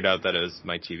I figured out that it was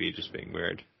my TV just being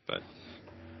weird, but...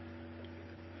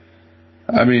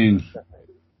 I mean,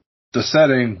 the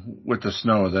setting with the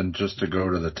snow, then just to go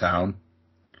to the town.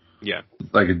 Yeah.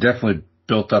 Like, it definitely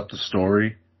built up the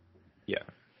story. Yeah.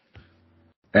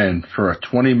 And for a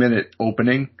 20-minute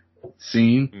opening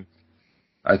scene,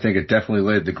 I think it definitely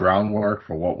laid the groundwork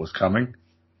for what was coming.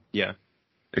 Yeah.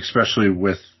 Especially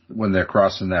with when they're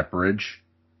crossing that bridge.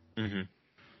 Mm-hmm.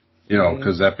 You know,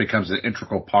 because that becomes an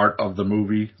integral part of the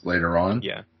movie later on.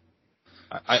 Yeah.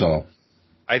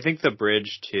 I think the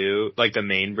bridge too, like the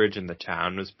main bridge in the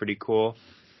town, was pretty cool.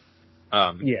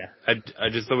 Yeah. I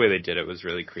just the way they did it was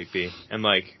really creepy, and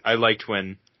like I liked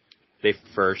when they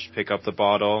first pick up the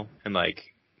bottle and like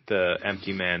the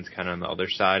empty man's kind of on the other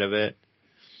side of it.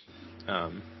 I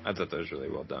thought that was really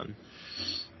well done.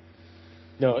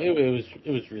 No, it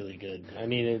was really good. I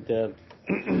mean,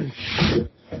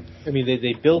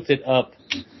 they built it up.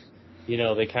 You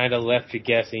know, they kind of left you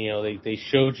guessing. You know, they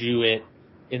showed you it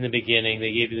in the beginning.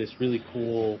 They gave you this really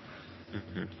cool,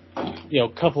 you know,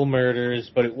 couple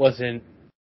murders, but it wasn't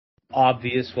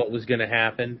obvious what was going to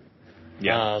happen.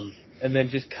 Yeah. And then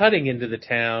just cutting into the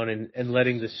town and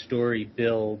letting the story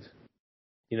build,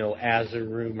 you know, as a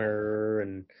rumor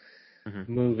and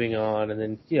moving on. And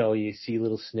then, you know, you see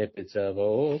little snippets of,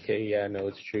 oh, okay, yeah, no,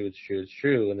 it's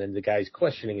true. And then the guy's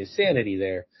questioning his sanity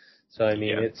there. So, I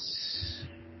mean,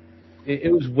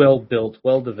 it was well built,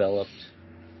 well developed.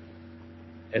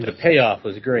 And the payoff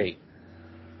was great.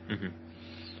 Mm-hmm.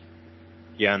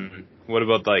 Yeah, and what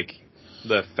about, like,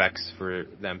 the effects for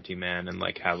the empty man and,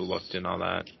 like, how it looked and all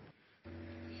that?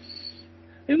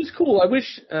 It was cool. I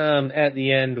wish at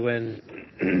the end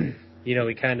when, you know,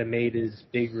 he kind of made his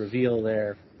big reveal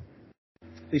there,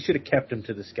 they should have kept him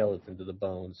to the skeleton, to the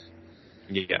bones.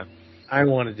 Yeah. I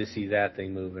wanted to see that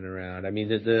thing moving around. I mean,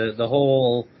 the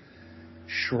whole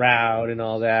shroud and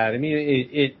all that. I mean,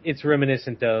 it's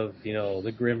reminiscent of, you know,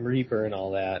 the Grim Reaper and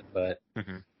all that, but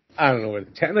I don't know where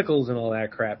the tentacles and all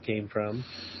that crap came from.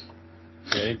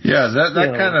 Yeah,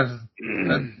 that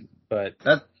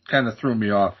kind of threw me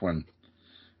off when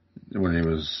he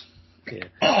was. Yeah.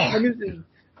 I mean,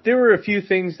 there were a few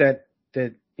things that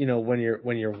you know, when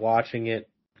you're watching it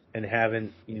and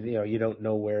you don't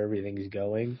know where everything's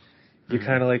going, you're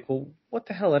kind of like, well, what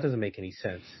the hell? That doesn't make any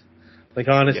sense. Like,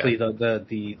 honestly,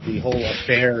 the whole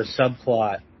affair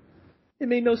subplot, it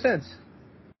made no sense.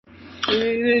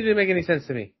 It didn't make any sense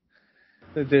to me.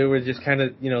 They were just kind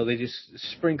of, you know, they just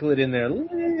sprinkle it in there a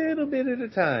little bit at a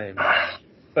time.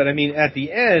 But, I mean, at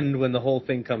the end, when the whole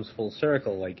thing comes full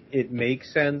circle, like, it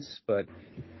makes sense, but,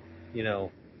 you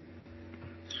know,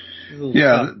 it's a little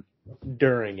tough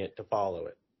during it to follow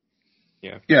it.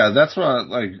 Yeah, that's what,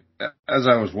 like, as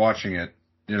I was watching it,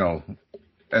 you know,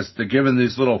 as they're given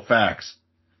these little facts,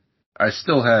 I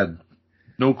still had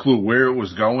no clue where it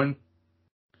was going,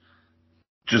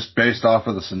 just based off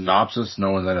of the synopsis,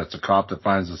 knowing that it's a cop that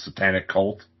finds a satanic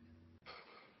cult.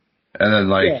 And then,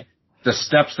 like, the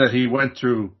steps that he went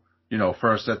through, you know,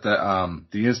 first at the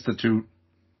Institute,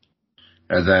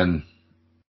 and then,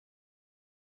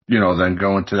 you know, then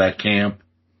going to that camp,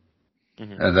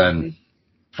 and then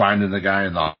finding the guy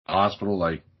in the hospital,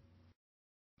 like,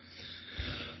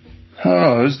 I don't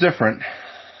know, it was different.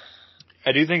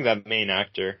 I do think that main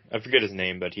actor, I forget his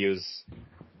name, but he was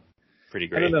pretty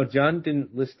great. I don't know, John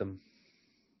didn't list him.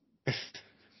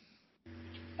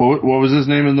 What was his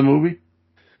name in the movie?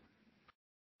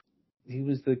 He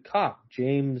was the cop,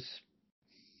 James,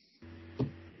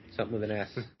 something with an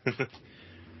S.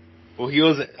 Well, he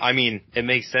wasn't, I mean, it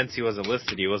makes sense he wasn't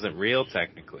listed. He wasn't real,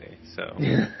 technically, so.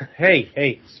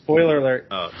 Hey, spoiler alert.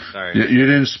 Oh, sorry. You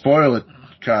didn't spoil it,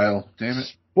 Kyle. Damn it.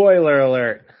 Spoiler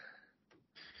alert.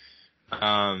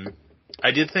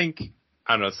 I did think,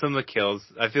 I don't know, some of the kills,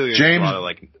 I feel like James, a lot of,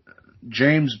 like...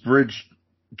 James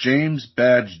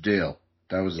Badge Dale.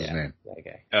 That was his name. That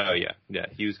guy. Oh, yeah. Yeah,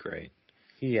 he was great.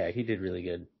 Yeah, he did really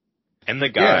good. And the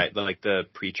guy, like the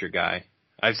preacher guy.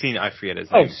 I forget his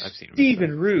name. I've seen him.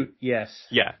 Stephen Root, yes.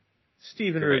 Yeah.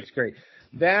 Stephen Root's great.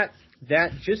 That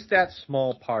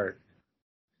small part,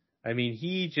 I mean,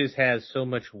 he just has so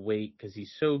much weight because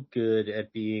he's so good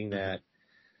at being that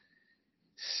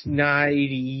snide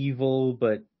evil,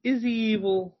 but is he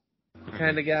evil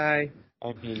kind of guy?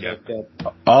 I mean,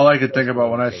 all I could think about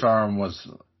when I saw him was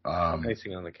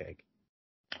icing on the cake.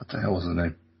 What the hell was the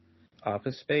name?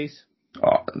 Office Space?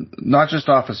 Not just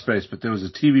Office Space, but there was a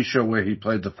TV show where he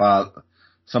played the father.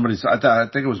 I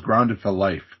think it was Grounded for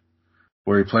Life,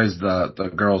 where he plays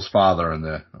the girl's father in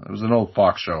there. It was an old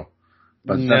Fox show.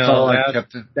 But that's all I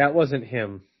kept it. That wasn't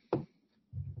him.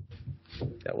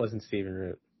 That wasn't Stephen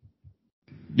Root.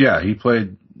 Yeah, he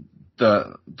played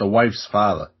the wife's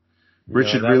father.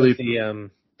 Richard really.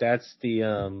 That's the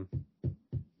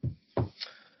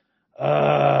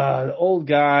old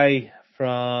guy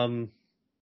from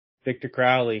Victor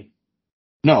Crowley.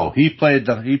 No, he played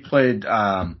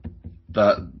the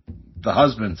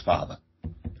husband's father.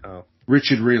 Oh.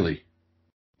 Richard Reilly.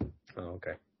 Oh,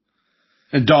 okay.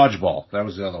 And Dodgeball. That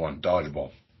was the other one.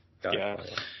 Dodgeball. Yeah.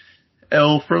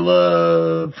 L for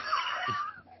love.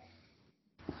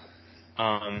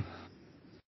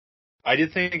 I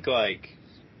did think, like,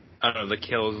 I don't know, the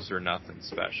kills were nothing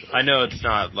special. I know it's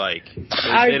not, like,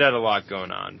 it had a lot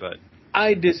going on, but...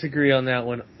 I disagree on that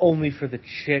one, only for the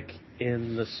chick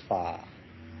in the spa.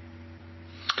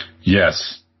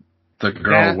 Yes. The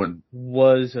girl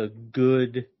was a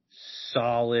good,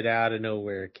 solid,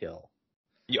 out-of-nowhere kill.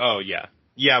 Oh, yeah.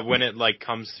 Yeah, when it, like,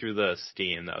 comes through the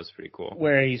steam, that was pretty cool.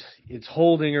 Where it's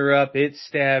holding her up, it's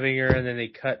stabbing her, and then they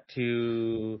cut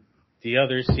to the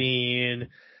other scene.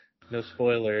 No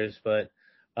spoilers, but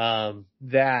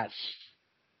that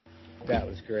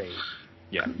was great.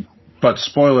 Yeah. But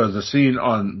spoiler, the scene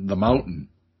on the mountain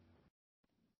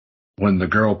when the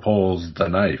girl pulls the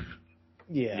knife.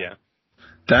 Yeah. Yeah.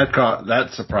 That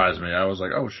surprised me. I was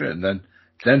like, oh shit. And then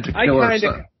to kill her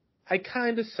son. I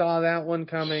kind of saw that one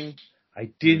coming. I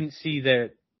didn't see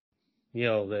that,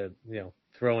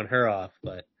 throwing her off,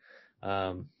 but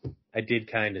I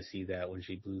did kind of see that when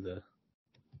she blew the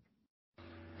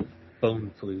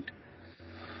bone flute.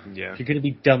 Yeah. If you're going to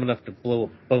be dumb enough to blow a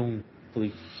bone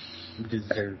flute, you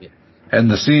deserve it. And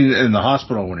the scene in the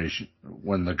hospital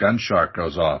when the gunshot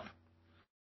goes off,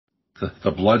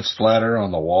 the blood splatter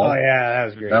on the wall. Oh yeah, that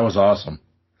was great. That was awesome.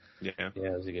 Yeah. Yeah,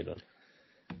 that was a good one.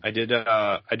 I did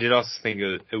also think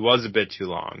it was a bit too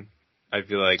long. I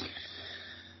feel like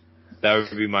that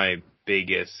would be my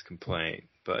biggest complaint,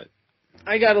 but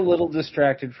I got a little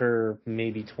distracted for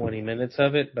maybe 20 minutes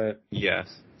of it, but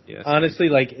yes. Honestly,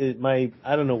 like I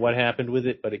don't know what happened with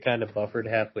it, but it kind of buffered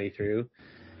halfway through,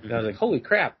 and I was like, "Holy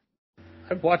crap!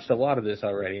 I've watched a lot of this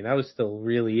already," and I was still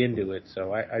really into it.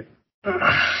 So I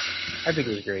think it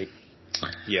was great.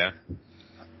 Yeah,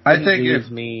 I think if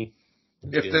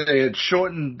they had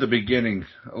shortened the beginning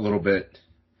a little bit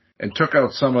and took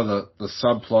out some of the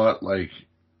subplot, like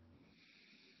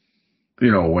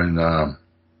when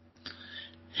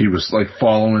he was like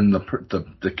following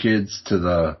the kids to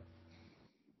the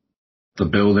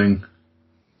building,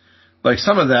 like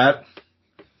some of that.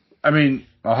 I mean,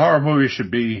 a horror movie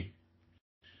should be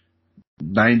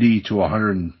 90 to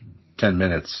 110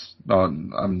 minutes.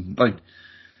 I'm like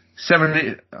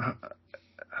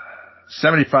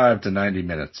 75 to 90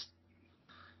 minutes.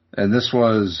 And this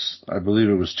was, I believe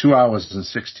it was 2 hours and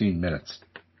 16 minutes.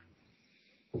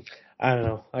 I don't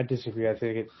know. I disagree. I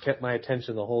think it kept my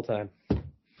attention the whole time.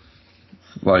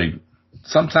 Like,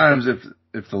 sometimes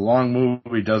if the long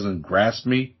movie doesn't grasp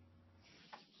me,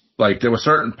 like there were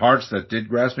certain parts that did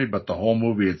grasp me, but the whole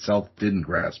movie itself didn't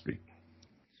grasp me.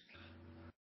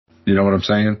 You know what I'm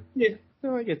saying? Yeah.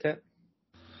 No, I get that.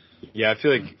 Yeah, I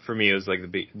feel like for me it was like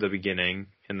the beginning,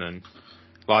 and then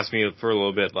lost me for a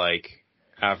little bit like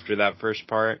after that first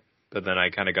part, but then I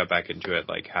kind of got back into it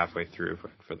like halfway through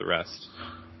for the rest.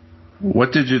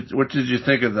 What did you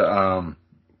think of the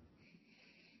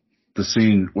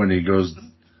scene when he goes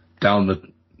down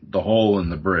the hole in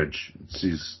the bridge and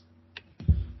sees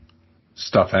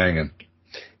stuff hanging?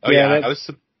 Oh yeah,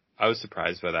 I was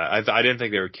surprised by that. I didn't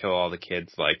think they would kill all the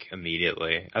kids like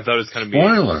immediately. I thought it was going to be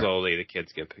slowly the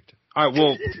kids get picked up. All right,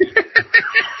 well,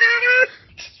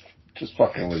 just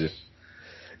fucking with you.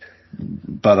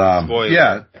 But spoiler,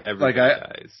 yeah, like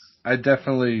I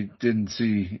definitely didn't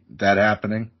see that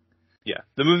happening. Yeah,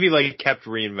 the movie like kept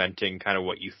reinventing kind of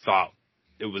what you thought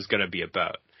it was going to be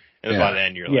about, and by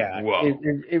then you're like, whoa.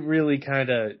 It really kind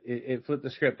of it flipped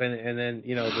the script, and then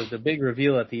the big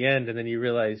reveal at the end, and then you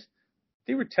realize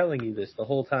they were telling you this the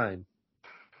whole time.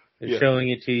 They're showing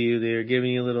it to you. They're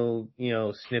giving you little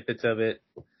snippets of it.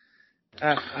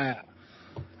 I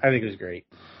think it was great.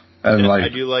 And I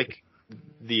do like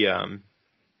the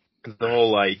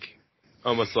whole like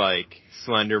almost like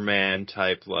Slender Man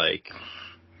type like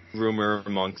rumor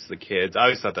amongst the kids. I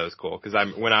always thought that was cool because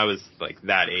when I was like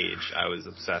that age, I was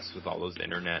obsessed with all those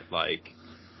internet like.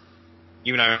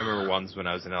 Even I remember ones when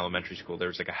I was in elementary school. There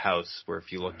was like a house where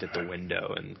if you looked at the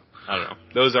window, and I don't know,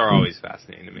 those are always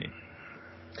fascinating to me.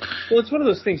 Well, it's one of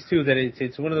those things too that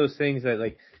it's one of those things that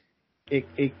like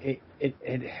it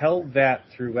held that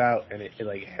throughout, and it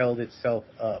like held itself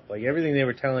up. Like everything they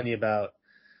were telling you about,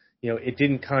 it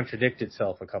didn't contradict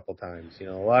itself a couple times. A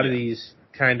lot of these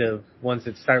kind of ones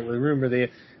that start with a rumor,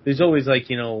 there's always like,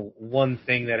 one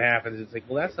thing that happens. It's like,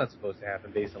 well, that's not supposed to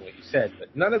happen based on what you said,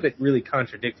 but none of it really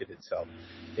contradicted itself.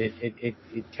 It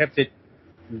kept it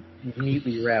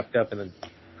neatly wrapped up in a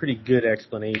pretty good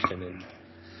explanation, and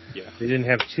they didn't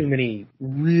have too many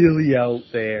really out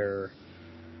there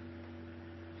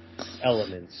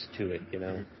elements to it,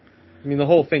 I mean, the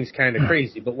whole thing's kind of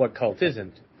crazy, but what cult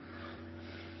isn't?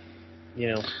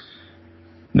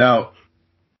 Now,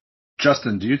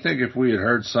 Justin, do you think if we had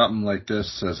heard something like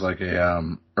this as like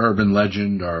a urban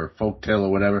legend or folk tale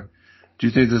or whatever, do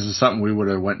you think this is something we would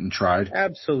have went and tried?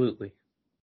 Absolutely.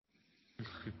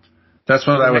 That's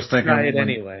what I was thinking. Try it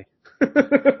anyway.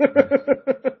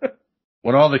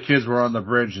 When all the kids were on the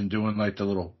bridge and doing like the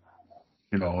little,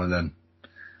 and then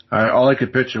all I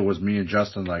could picture was me and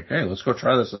Justin like, hey, let's go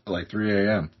try this at like 3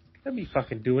 a.m. I'd be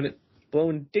fucking doing it,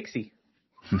 blowing Dixie.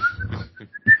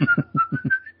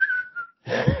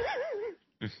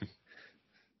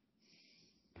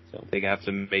 So they have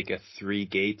to make a Three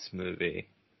Gates movie.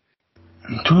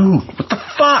 Dude, what the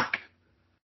fuck?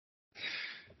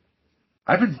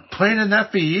 I've been planning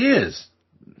that for years.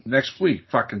 Next week,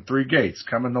 fucking 3 Gates,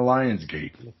 coming to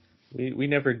Lionsgate. We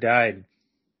never died,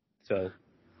 so.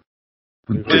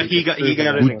 But he got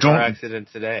in a car accident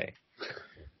today.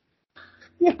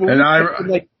 Yeah, but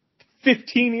like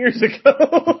 15 years ago.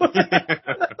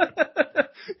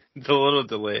 It's a little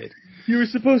delayed. You were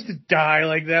supposed to die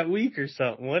like that week or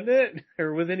something, wasn't it?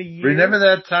 Or within a year? Remember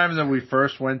that time that we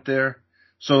first went there?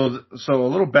 So a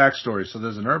little backstory. So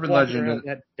there's an urban legend.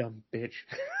 That dumb bitch.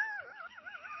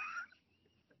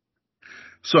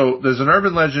 So there's an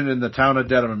urban legend in the town of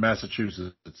Dedham in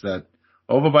Massachusetts. It's that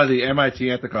over by the MIT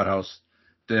Endicott House,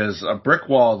 there's a brick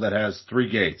wall that has 3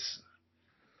 gates.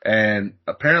 And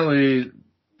apparently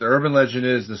the urban legend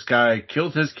is this guy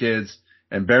killed his kids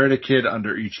and buried a kid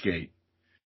under each gate.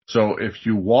 So if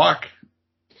you walk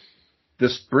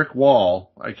this brick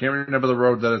wall, I can't remember the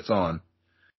road that it's on,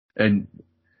 and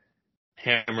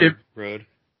Hammer Road.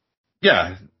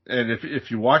 Yeah, and if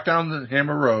you walk down the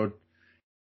Hammer Road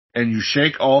and you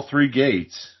shake all 3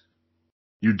 gates,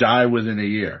 you die within a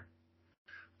year.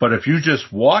 But if you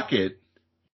just walk it,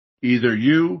 either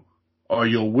you or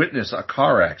you'll witness a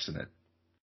car accident.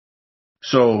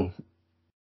 So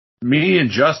me and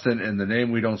Justin, and the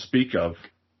name we don't speak of,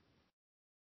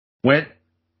 went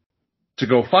to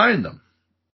go find them.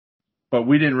 But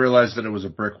we didn't realize that it was a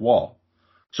brick wall.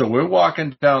 So we're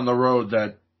walking down the road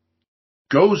that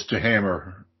goes to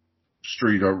Hammer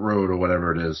Street or Road or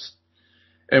whatever it is.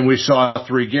 And we saw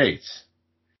 3 gates.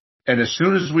 And as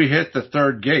soon as we hit the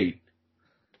 3rd gate,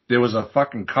 there was a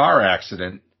fucking car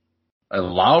accident, a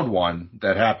loud one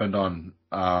that happened on,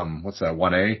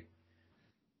 1A?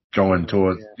 Going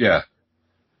towards, yeah.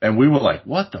 And we were like,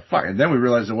 what the fuck? And then we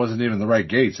realized it wasn't even the right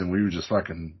gates, and we were just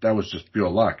that was just pure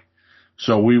luck.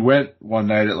 So we went one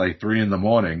night at like 3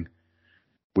 a.m.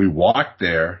 We walked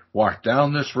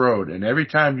down this road, and every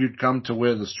time you'd come to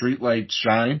where the street lights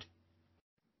shined,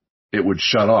 it would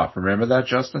shut off. Remember that,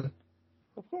 Justin?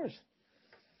 Of course.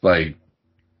 But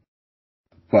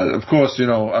of course,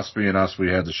 us being us, we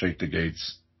had to shake the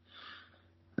gates.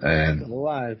 And still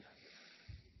alive.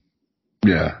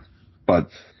 Yeah,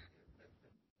 but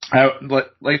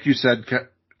like you said,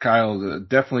 Kyle,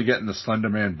 definitely getting the Slender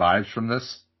Man vibes from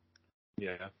this.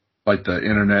 Yeah. Like the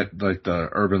internet, like the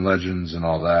urban legends and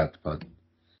all that. But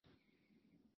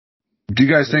do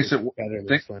you guys think that better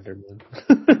than Slender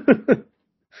Man?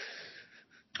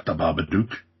 The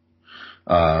Babadook?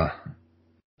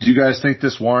 Do you guys think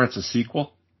this warrants a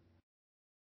sequel?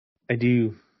 I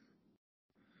do.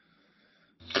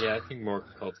 Yeah, I think more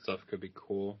cult stuff could be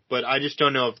cool. But I just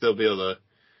don't know if they'll be able to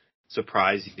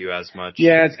surprise you as much.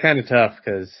 Yeah, it's kind of tough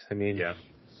because, Yeah.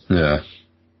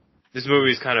 This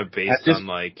movie is kind of based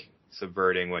on,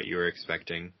 subverting what you were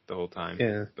expecting the whole time.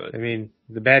 Yeah. But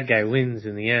the bad guy wins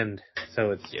in the end,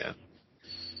 so it's... Yeah.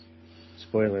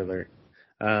 Spoiler alert.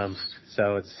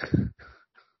 So it's...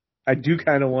 I do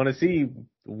kind of want to see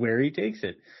where he takes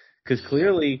it. Because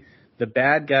clearly, the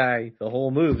bad guy, the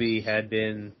whole movie, had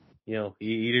been...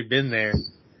 he'd been there,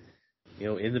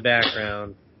 in the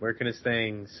background, working his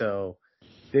thing. So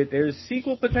there's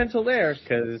sequel potential there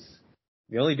because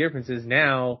the only difference is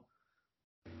now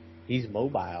he's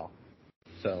mobile.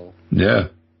 So yeah,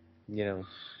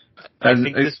 I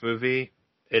think this movie,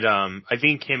 I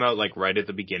think it came out right at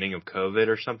the beginning of COVID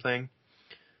or something.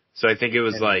 So I think it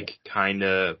was kind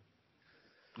of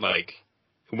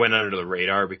went under the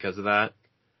radar because of that.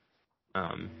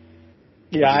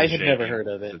 Yeah, I had never heard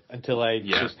of it until I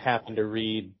just happened to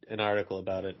read an article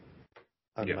about it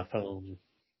on my phone.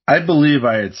 I believe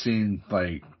I had seen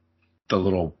the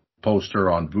little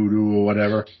poster on Vudu or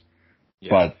whatever,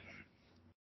 but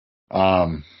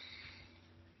I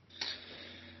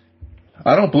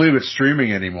don't believe it's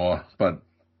streaming anymore. But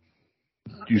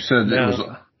you said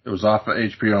it was off of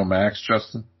HBO Max,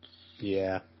 Justin?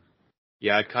 Yeah.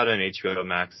 Yeah, I caught it on HBO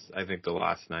Max, I think, the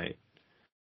last night.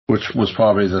 Which was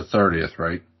probably the 30th,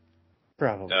 right?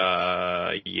 Probably.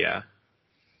 Yeah.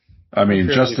 I mean,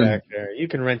 Sure, Justin, back there. You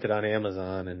can rent it on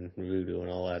Amazon and Vudu and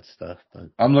all that stuff, but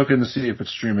I'm looking to see if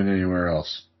it's streaming anywhere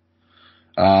else.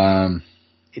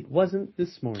 it wasn't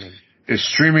this morning. It's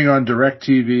streaming on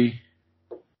DirecTV,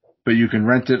 but you can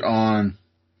rent it on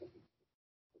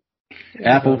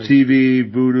Apple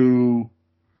TV, Vudu,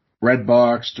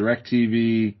 Redbox,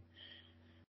 DirecTV,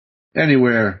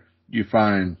 anywhere you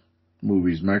find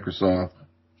movies, Microsoft.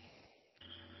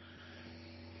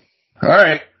 All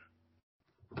right.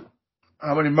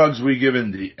 How many mugs we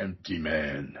giving The Empty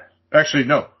Man? Actually,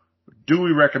 no. Do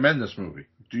we recommend this movie?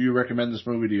 Do you recommend this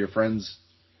movie to your friends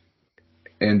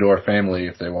and or family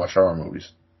if they watch horror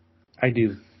movies? I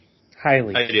do.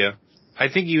 Highly. I do. I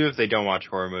think even if they don't watch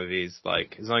horror movies,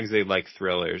 like as long as they like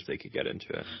thrillers, they could get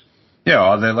into it. Yeah,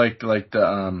 or they like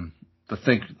the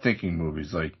thinking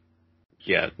movies, like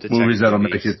movies that'll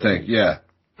make you think. Yeah.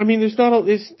 I mean, there's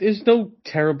no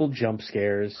terrible jump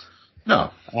scares.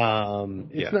 No.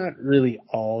 It's not really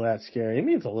all that scary. I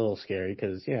mean, it's a little scary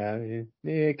because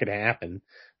it could happen,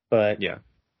 but yeah,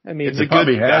 I mean, it's a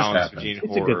good balance between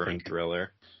horror and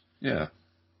thriller. Yeah.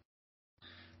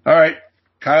 All right,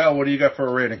 Kyle, what do you got for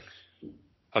a rating?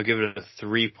 I'll give it a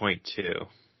 3.2.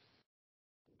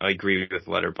 I agree with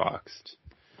Letterboxd.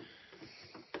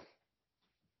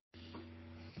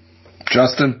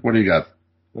 Justin, what do you got?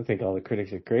 I think all the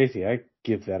critics are crazy. I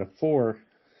give that a 4.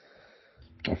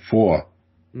 A 4.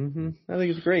 Mm-hmm. I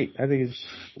think it's great. I think it's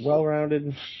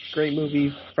well-rounded, great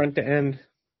movie, front to end.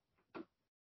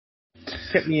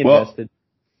 Kept me invested.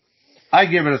 I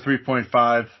give it a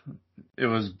 3.5. It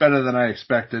was better than I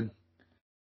expected.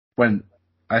 When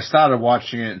I started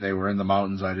watching it, they were in the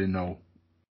mountains. I didn't know.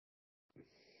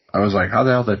 I was like, how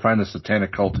the hell did they find a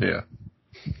satanic cult here?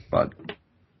 But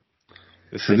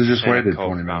should have just waited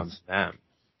 20 minutes. Yes.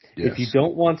 If you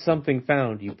don't want something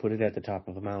found, you put it at the top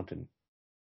of a mountain.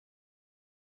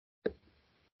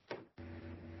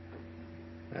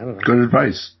 I don't know. Good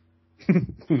advice.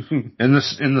 in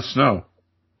the snow.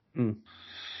 Mm.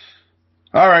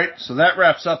 All right, so that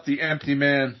wraps up The Empty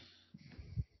Man.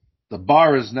 The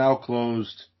bar is now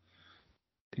closed.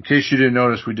 In case you didn't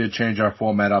notice, we did change our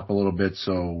format up a little bit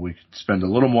so we could spend a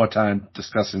little more time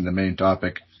discussing the main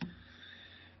topic.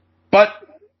 But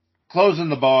closing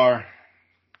the bar.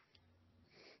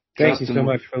 Thank you so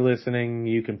much for listening.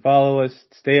 You can follow us,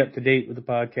 stay up to date with the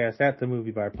podcast at the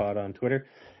Movie Bar Pod on Twitter,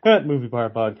 at Movie Bar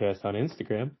Podcast on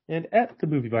Instagram, and at the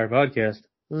Movie Bar Podcast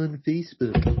on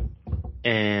Facebook.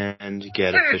 And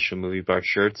get official Movie Bar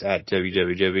shirts at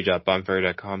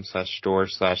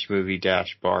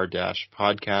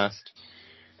www.bonfire.com/store/movie-bar-podcast.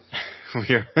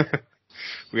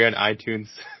 We're on iTunes,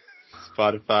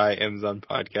 Spotify, Amazon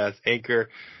Podcasts, Anchor,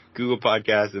 Google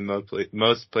Podcasts, and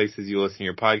most places you listen to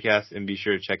your podcasts. And be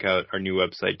sure to check out our new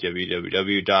website,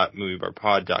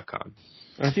 www.moviebarpod.com.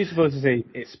 Aren't you supposed to say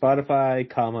Spotify,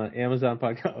 Amazon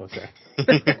Podcast? Oh, sorry.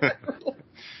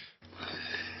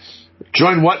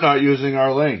 Join Whatnot using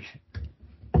our link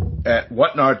at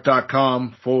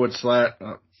whatnot.com / invite.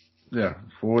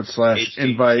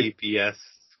 HTTPS.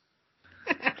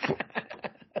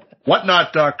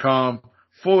 Whatnot.com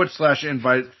 /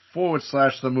 invite /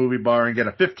 the movie bar and get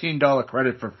a $15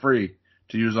 credit for free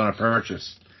to use on a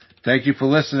purchase. Thank you for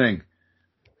listening.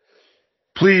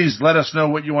 Please let us know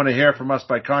what you want to hear from us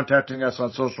by contacting us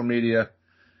on social media.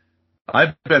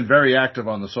 I've been very active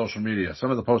on the social media. Some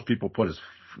of the posts people put is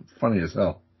funny as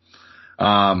hell.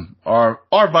 Or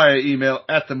via email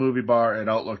at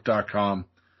themoviebar@outlook.com.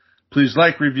 Please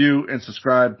like, review, and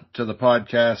subscribe to the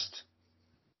podcast.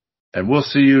 And we'll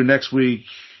see you next week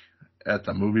at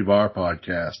the Movie Bar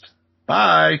Podcast.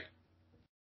 Bye.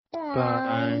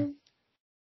 Bye.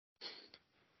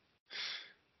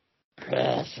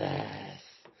 Bye.